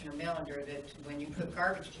with Commissioner Millender that when you put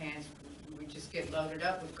garbage cans, we just get loaded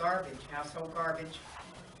up with garbage, household garbage.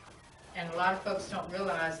 And a lot of folks don't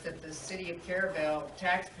realize that the city of Carrabelle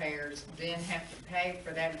taxpayers then have to pay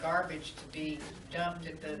for that garbage to be dumped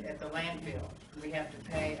at the landfill. We have to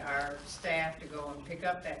pay our staff to go and pick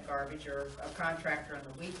up that garbage, or a contractor on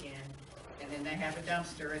the weekend, and then they have a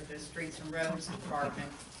dumpster at the Streets and Roads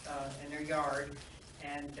Department in their yard.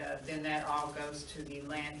 And then that all goes to the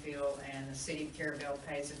landfill, and the city of Carrabelle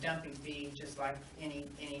pays a dumping fee, just like any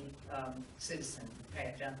citizen would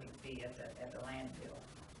pay a dumping fee at the landfill.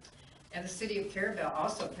 And the city of Carrabelle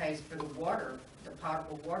also pays for the water, the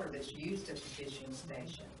potable water that's used at the fishing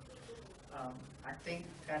station.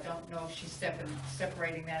 I don't know if she's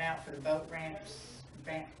separating that out for the boat ramps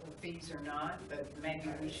fees or not, but maybe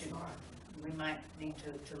we might need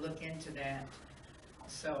to look into that.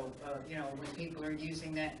 So, you know, when people are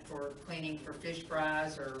using that for cleaning for fish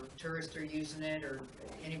fries, or tourists are using it, or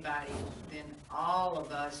anybody, then all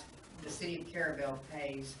of us, the city of Carrabelle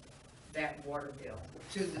pays that water bill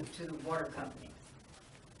to the water company,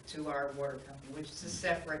 to our water company, which is a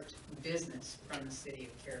separate business from the city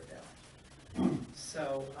of Carrabelle.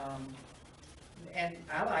 So, and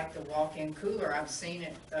I like the walk-in cooler. I've seen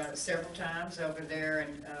it several times over there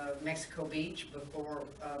in Mexico Beach before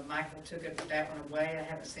Michael took that one away. I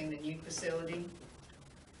haven't seen the new facility.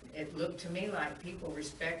 It looked to me like people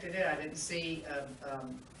respected it. I didn't see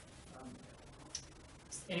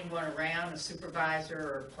anyone around, a supervisor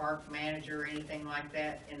or park manager or anything like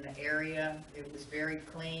that in the area. It was very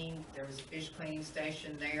clean. There was a fish cleaning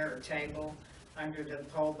station there, or table under the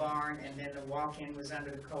pole barn, and then the walk-in was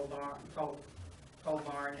under the pole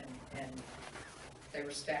barn, and they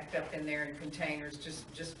were stacked up in there in containers,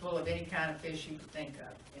 just full of any kind of fish you could think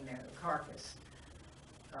of in there, the carcass.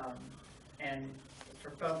 And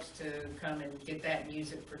for folks to come and get that and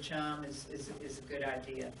use it for chum is a good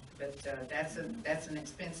idea. But that's an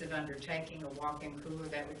expensive undertaking, a walk-in cooler.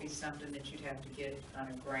 That would be something that you'd have to get on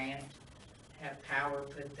a grant, have power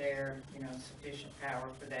put there, you know, sufficient power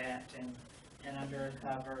for that, and under a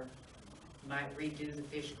cover. Might redo the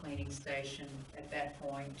fish cleaning station at that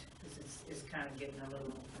point, because it's kind of getting a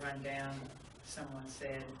little run down, someone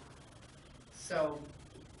said. So,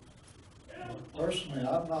 Personally,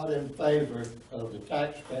 I'm not in favor of the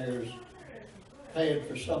taxpayers paying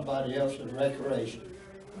for somebody else's recreation.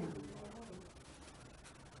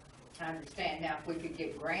 I understand. Now, if we could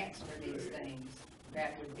get grants for these things,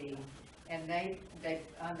 that would be, and they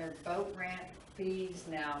on their boat rent fees,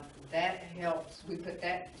 now that helps, we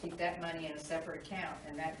keep that money in a separate account,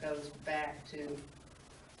 and that goes back to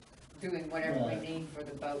doing whatever we need for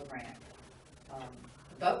the boat ramp.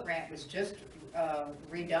 The boat ramp was just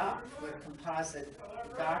redocked with composite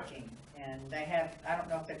docking, and they have, I don't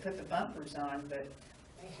know if they put the bumpers on, but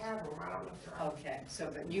They have them, I don't know if they're. okay, so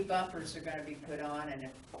the new bumpers are gonna be put on, and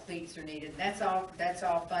if cleats are needed, that's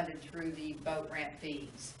all funded through the boat ramp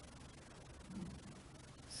fees.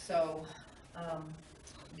 So,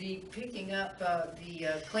 the picking up,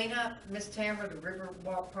 the cleanup, Miss Tamara, the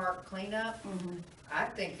Riverwalk Park cleanup, I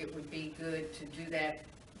think it would be good to do that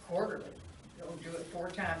quarterly. Or do it 4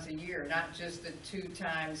 times a year, not just the 2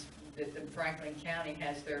 times that the Franklin County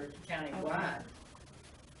has their countywide.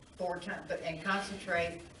 4 times, and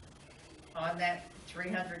concentrate on that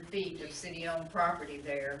 300 feet of city-owned property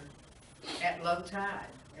there at low tide.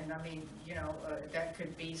 And I mean, you know, that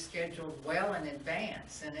could be scheduled well in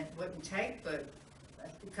advance, and it wouldn't take but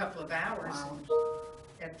a couple of hours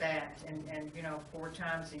at that. And you know, 4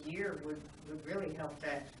 times a year would really help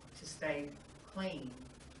that to stay clean.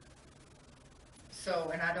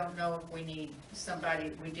 So, and I don't know if we need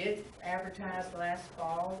somebody, we did advertise last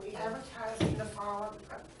fall. We advertised in the fall,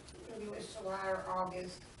 maybe it was July or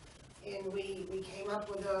August, and we came up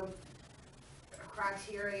with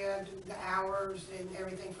criteria, the hours and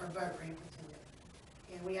everything for a boat ramp attendant.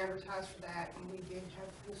 And we advertised for that, and we did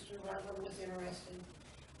have, Mr. Rutland was interested.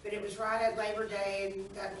 But it was right at Labor Day, and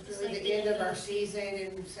that was really the end of our season,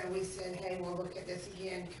 and so we said, hey, we'll look at this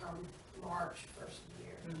again come March, first of the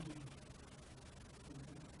year.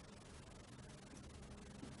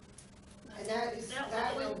 And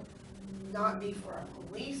that would not be for a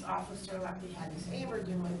police officer like we had Miss Amber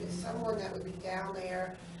doing, but someone that would be down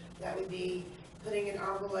there, that would be putting an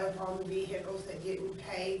envelope on the vehicles that didn't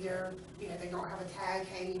pay their, you know, they don't have a tag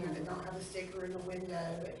hanging, or they don't have a sticker in the window,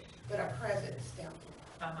 but a presence down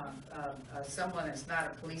there. Someone that's not a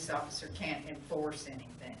police officer can't enforce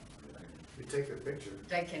anything. You take their picture.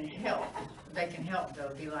 They can help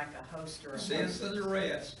though, be like a host or a. Citizen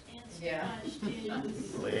arrest. Yeah.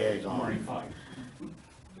 Liaison.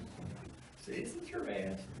 Citizens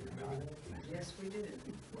arrest. Yes, we do.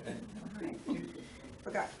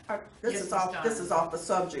 Okay, Yes, this is off the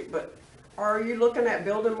subject, but are you looking at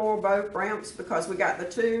building more boat ramps? Because we got the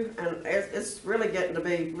two, and it's really getting to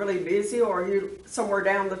be really busy, or are you, somewhere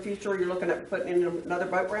down the future, you're looking at putting in another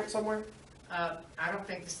boat ramp somewhere? I don't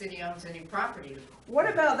think the city owns any property. What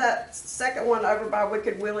about that second one over by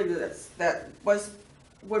Wicked Willie that was,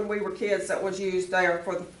 when we were kids, that was used there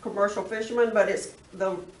for the commercial fishermen, but it's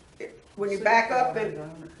when you back up and,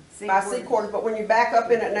 by sea quarters, but when you back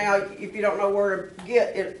up in it now, if you don't know where to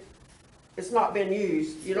get it, it's not been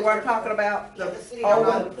used. You know what I'm talking about? Yeah, the city old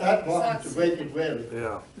owns one. That belongs to Wicked Willie.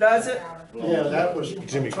 Yeah. Does it? Yeah, that was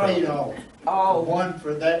Jimmy trade off, Oh, one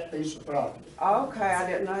for that piece of property. okay, I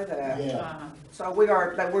didn't know that. Yeah. So we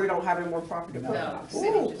don't have any more property to put No, on. the city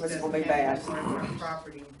Ooh, just it's gonna doesn't be have bad. any more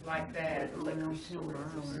property like that.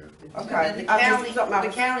 Okay. And the I county, just- something I the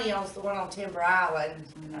was- county owns the one on Timber Island,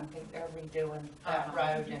 and I think they're redoing that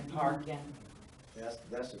road and parking.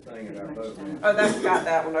 That's the thing in our boat ramp. Oh, that's got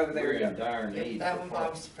that one over there, We're in yeah. dire need. That for one parking.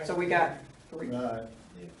 belongs to. So we got three. Right.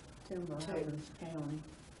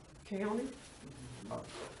 County?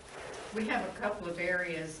 We have a couple of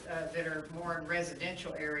areas that are more in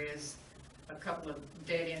residential areas, a couple of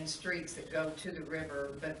dead-end streets that go to the river,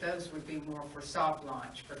 but those would be more for soft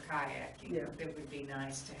launch, for kayaking. Yeah. That would be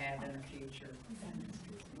nice to have in the future.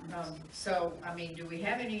 So, I mean, do we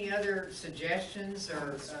have any other suggestions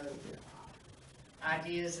or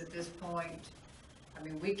ideas at this point? I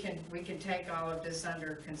mean, we can take all of this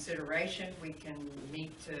under consideration. We can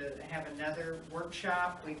meet to have another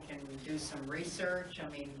workshop. We can do some research. I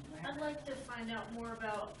mean, I'd like to find out more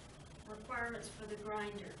about requirements for the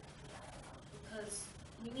grinder, because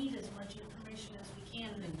we need as much information as we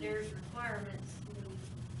can, and if there's requirements, we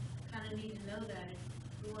kinda need to know that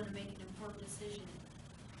if we wanna make an informed decision.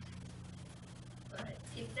 But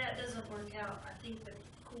if that doesn't work out, I think the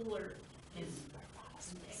cooler is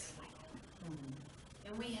excellent.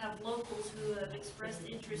 And we have locals who have expressed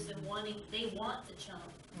interest in wanting, they want the chunk,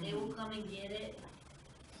 they will come and get it.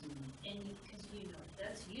 And because you know,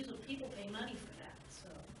 that's usually, people pay money for that, so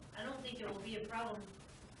I don't think it will be a problem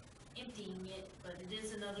emptying it, but it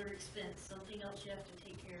is another expense, something else you have to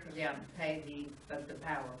take care of. yeah, pay the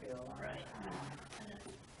power bill on it. Right.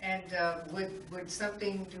 And would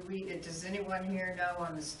something, does anyone here know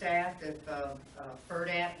on the staff if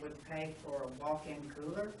FERDAP would pay for a walk-in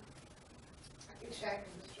cooler? I can check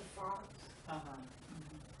with Mr. Fox. Uh-huh.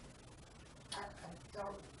 I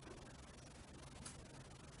don't,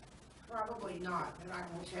 probably not, but I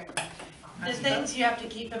will check with Mr. The Fox. things you have to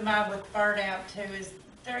keep in mind with burnout too is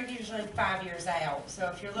they're usually 5 years out.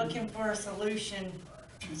 So if you're looking for a solution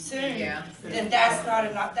soon, Yeah. then that's not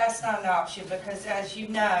an option, because as you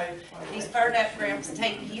know, these burnout ramps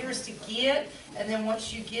take years to get, and then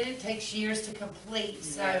once you get it, it takes years to complete.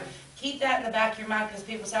 So keep that in the back of your mind, because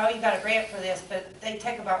people say, oh, you got a grant for this, but they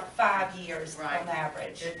take about 5 years Right. on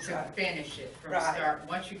average. To finish it from Right. start,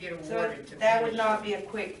 once you get So awarded to that would finish not it. be a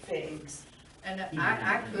quick fix. And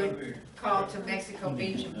I could call to Mexico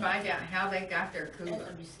Beach and find out how they got their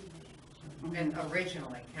cooler, and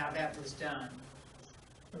originally, how that was done.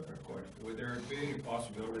 Would there be any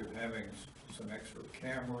possibility of having some extra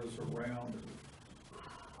cameras around?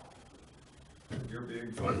 You're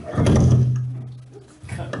big,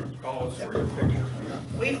 call us for your picture.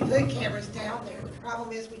 We've put cameras down there. The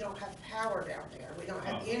problem is we don't have power down there. We don't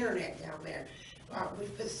have internet down there.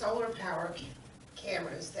 We've put solar power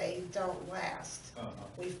cameras. They don't last.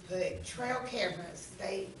 We've put trail cameras.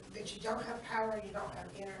 That you don't have power, you don't have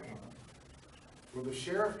internet. Well, the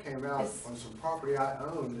sheriff came out on some property I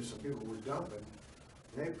owned that some people were dumping,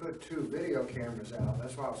 and they put 2 video cameras out.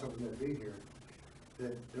 That's why I was hoping they'd be here.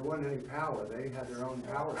 that there wasn't any power, they had their own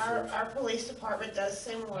power Our, source. our police department does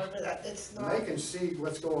similar, but it's And not, they can see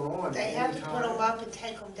what's going on they have to put anytime. them up and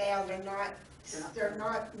take them down, they're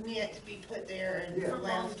not meant to be put there and Yeah.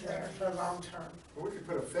 left there for long term. Well, we could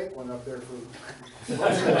put a fake one up there for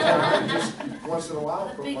most of the time, just once in a while,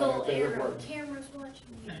 A put big one old up there that arrow, works. cameras watching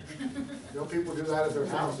you. You know, people do that at their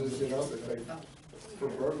houses, you know, that they, for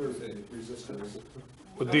burglar resistance.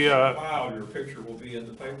 With Wow, your picture will be in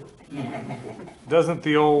the paper. doesn't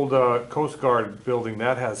the old Coast Guard building,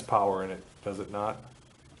 that has power in it, does it not?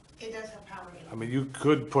 It does have power in it. I mean, you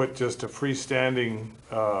could put just a freestanding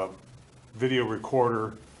video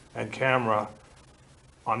recorder and camera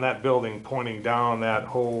on that building pointing down that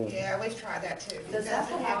whole, Yeah, we've tried that too. It Does that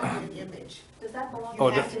doesn't have a good image. Does that belong? You Oh,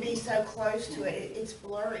 have to be so close to it, it's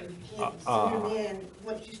blurry, you can't zoom in,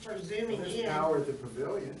 once you start zooming There's in. power at the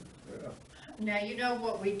pavilion. Now, you know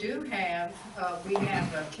what we do have, we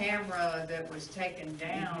have a camera that was taken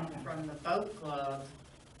down from the boat club.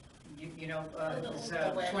 You know, it's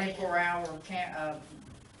a 24-hour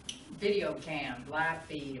video cam, live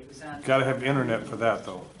feed, it was on. gotta have internet for that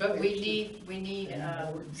though. But we need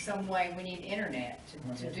some way, we need internet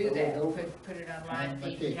to do that, put it on live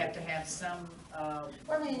feed, we have to have some, Well,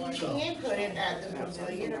 I mean, you can put it at the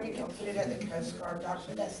pavilion, or you can put it at the Coast Guard dock,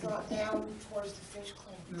 but that's not down towards the fish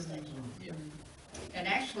cleaning station. and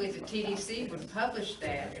actually the TDC would publish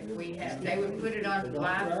that, if we have, they would put it on But don't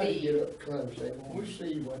live try to feed. get up close, they won't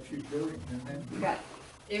see what you're doing, and then.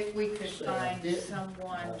 If we could Say, find didn't.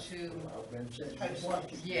 someone to, I've been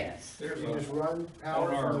saying. yes. There's You just a, run power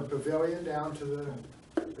On our- from the pavilion down to the,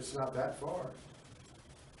 it's not that far.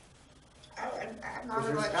 I'm not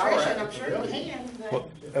an Because there's power at electrician, I'm the sure you pavilion. can, Well,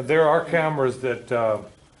 but. there are cameras that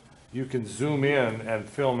you can zoom in and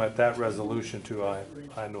film at that resolution too, I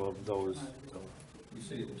know of those. So. you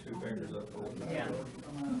see the two fingers up there. Yeah.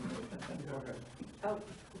 Oh,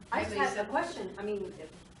 I just have a question. I mean, if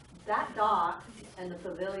that dock and the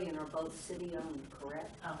pavilion are both city-owned,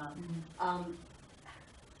 correct? Uh-huh.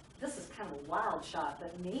 This is kind of a wild shot,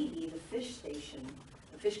 but maybe the fish station,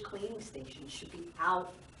 the fish cleaning station should be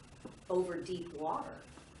out over deep water.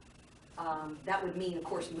 That would mean, of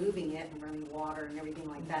course, moving it and running water and everything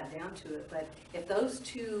like that down to it. But if those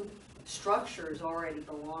two structures already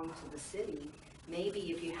belong to the city,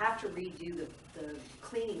 maybe if you have to redo the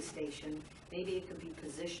cleaning station, maybe it could be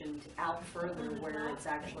positioned out further where it's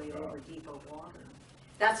actually over deeper water.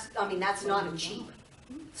 That's, I mean, that's not a cheap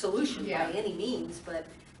solution by any means, but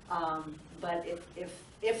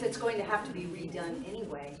if it's going to have to be redone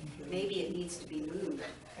anyway, maybe it needs to be moved.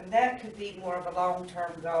 And that could be more of a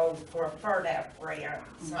long-term goal for a FERDAP grant,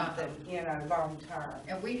 something, long-term.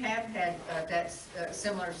 And we have had that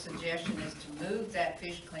similar suggestion is to move that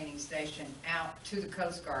fish cleaning station out to the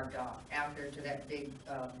Coast Guard dock, out there to that big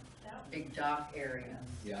dock area.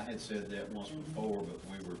 Yeah, I had said that once before, but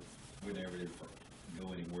we never did go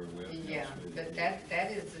anywhere with it. Yeah, but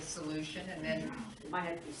that is the solution, and then. It might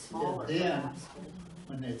have to be smaller Then, perhaps.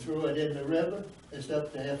 when they throw it in the river, it's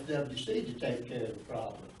up to FWC to take care of the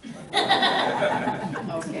problem.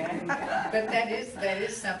 Okay, but that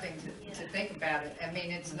is something to think about it. I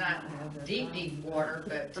mean, it's not deep water,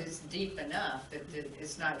 but it's deep enough that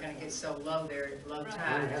it's not gonna get so low there at low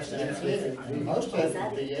tide. That's it. Most of it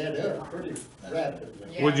will be add up pretty rapidly.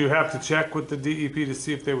 Yeah. Would you have to check with the DEP to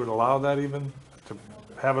see if they would allow that even, to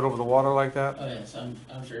have it over the water like that? Oh, yes, I'm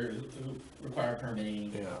sure it would require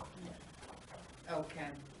permitting. Yeah. Okay,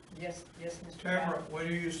 yes, Mr. Tamara, Ballard. when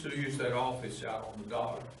you used to use that office out on the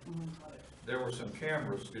dock, there were some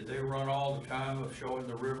cameras, did they run all the time of showing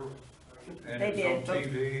the river? And They it's did, on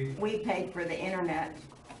but TV? we paid for the internet.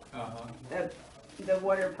 Uh-huh, The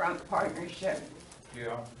waterfront partnership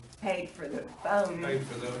yeah, paid for the phone. paid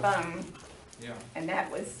for those, Phone, yeah. and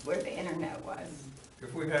that was where the internet was.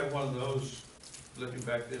 If we had one of those looking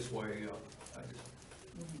back this way, I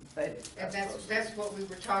just, But And that's what we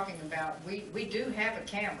were talking about. We do have a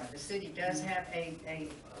camera. The city does have a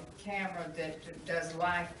camera that does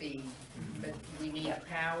live feed, but we need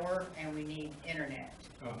power and we need internet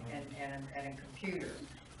and a computer.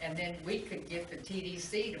 And then we could get the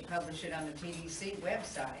TDC to publish it on the TDC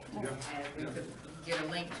website. Yeah. And we could get a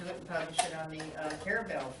link to it and publish it on the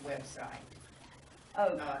Carrabelle website,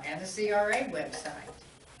 and the CRA website.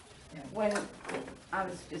 when, I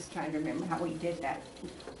was just trying to remember how we did that.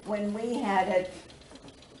 When we had it,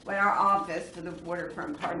 when our office for the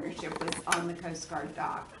waterfront partnership was on the Coast Guard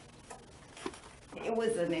dock, it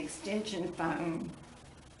was an extension phone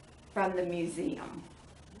from the museum.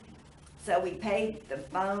 So we paid the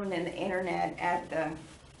phone and the internet at the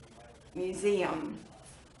museum,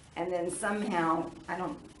 and then somehow,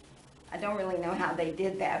 I don't really know how they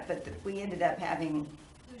did that, but we ended up having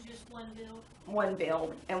It was just one bill. one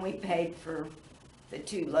bill, and we paid for the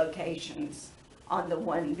 2 locations on the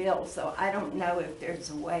one bill. So I don't know if there's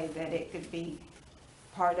a way that it could be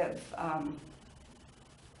part of,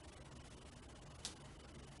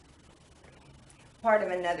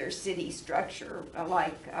 another city structure,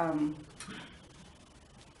 like,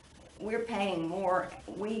 we're paying more.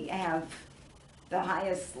 We have the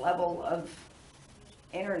highest level of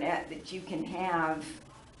internet that you can have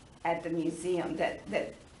at the museum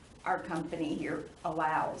that our company here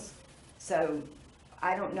allows. So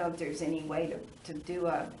I don't know if there's any way to do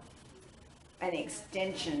an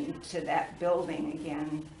extension to that building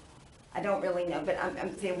again. I don't really know, but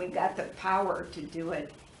I'm saying we've got the power to do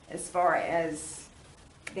it as far as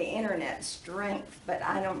the internet strength, but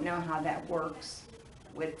I don't know how that works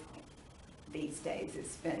with these days.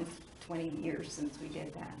 It's been 20 years since we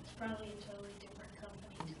did that. It's probably a totally different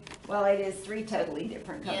company too. Well, it is 3 totally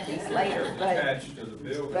different companies later, Attached to the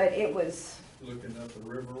building, but it was, looking up the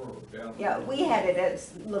river or down. yeah, we had it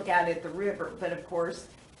as look out at the river, but of course,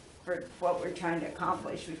 for what we're trying to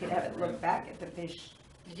accomplish, we could have it look back at the fish.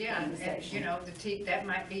 Yeah, and you know, that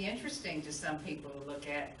might be interesting to some people to look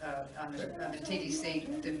at, on the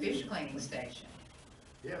TDC, the fish cleaning station.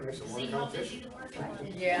 Yeah, it makes it more See how busy competition. the work was.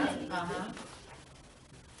 Yeah, uh-huh.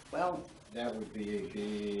 Well, That would be a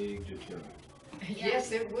big deterrent.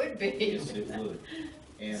 Yes, it would be. Yes, it would.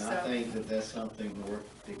 And I So- think that that's something worth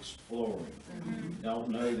exploring. Mhm. Don't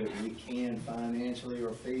know that we can financially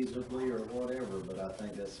or feasibly or whatever, but I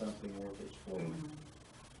think that's something worth exploring.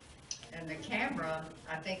 And the camera,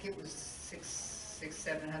 I think it was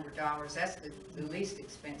 $700. That's the least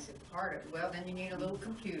expensive part of it. Well, then you need a little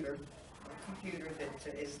computer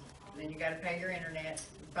that is, then you gotta pay your internet,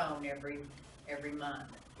 phone every month.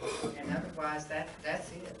 And otherwise,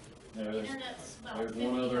 that's it. Now, Internet's about there's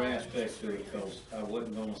one other $50. aspect to it, because I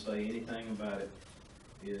wasn't gonna say anything about it,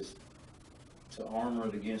 is to armor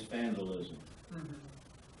it against vandalism.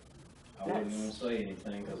 I wasn't gonna say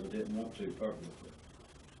anything, because I didn't want to publicly.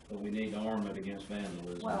 But we need to arm it against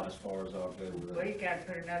vandalism, Well- as far as I'll go with Well, that. you gotta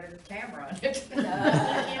put another camera on it.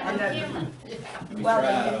 Camera. We Well,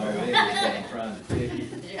 tried already, so I'm trying to fix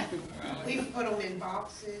it. Yeah. We've put them in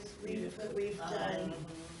boxes, Yeah. we've done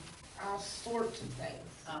all sorts of things.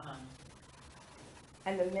 Uh-huh.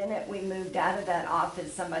 and the minute we moved out of that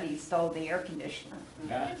office, somebody stole the air conditioner.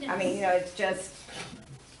 Yeah. I mean, you know, it's just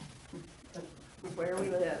where we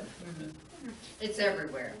live. It's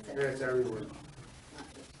everywhere. Yeah, it's everywhere.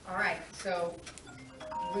 All right, so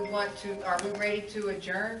are we ready to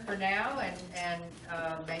adjourn for now, and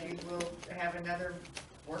maybe we'll have another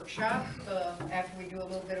workshop after we do a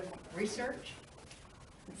little bit of research?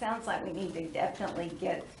 It sounds like we need to definitely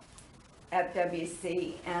get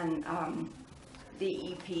FWC and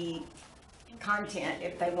DEP content.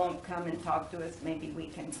 If they won't come and talk to us, maybe we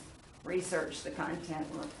can research the content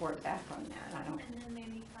and report back on that. I don't, And then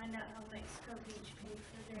maybe find out how Mexico Beach paid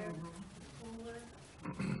for their cooler.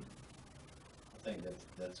 I think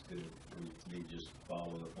that's good. We need to just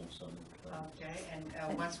follow up on some of the things. Okay,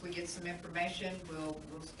 and once we get some information, we'll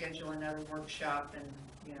schedule another workshop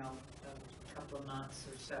in, a couple of months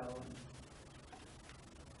or so.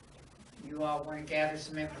 And you all want to gather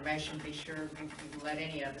some information, be sure you can let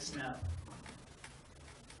any of us know.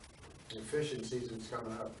 The fishing season's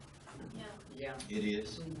coming up. Yeah. It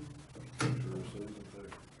is.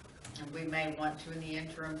 And we may want to, in the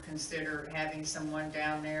interim, consider having someone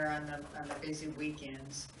down there on the busy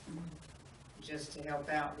weekends, just to help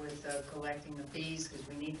out with collecting the fees, because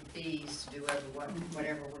we need the fees to do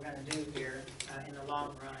whatever we're gonna do here in the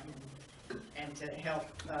long run, and to help,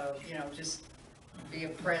 just be a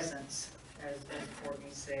presence, as Courtney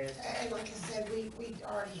said. And like I said, we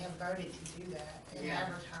already have voted to do that and Yeah.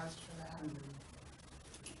 advertised for that.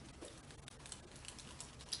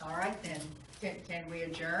 All right then, can we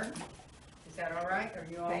adjourn? Is that all right? Are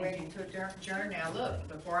you all Thank ready to adjourn? Now, look,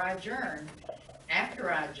 before I adjourn,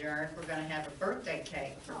 after I adjourn, we're gonna have a birthday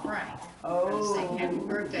cake for Frank. We're gonna sing happy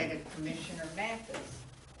birthday to Commissioner Mathis.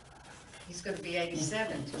 He's gonna be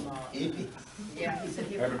 87 tomorrow. Yeah, he's a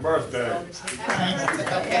hip. Happy birthday.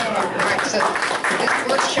 Okay, all right, so this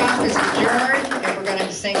workshop is adjourned, and we're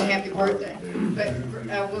gonna sing happy birthday.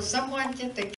 But will someone get the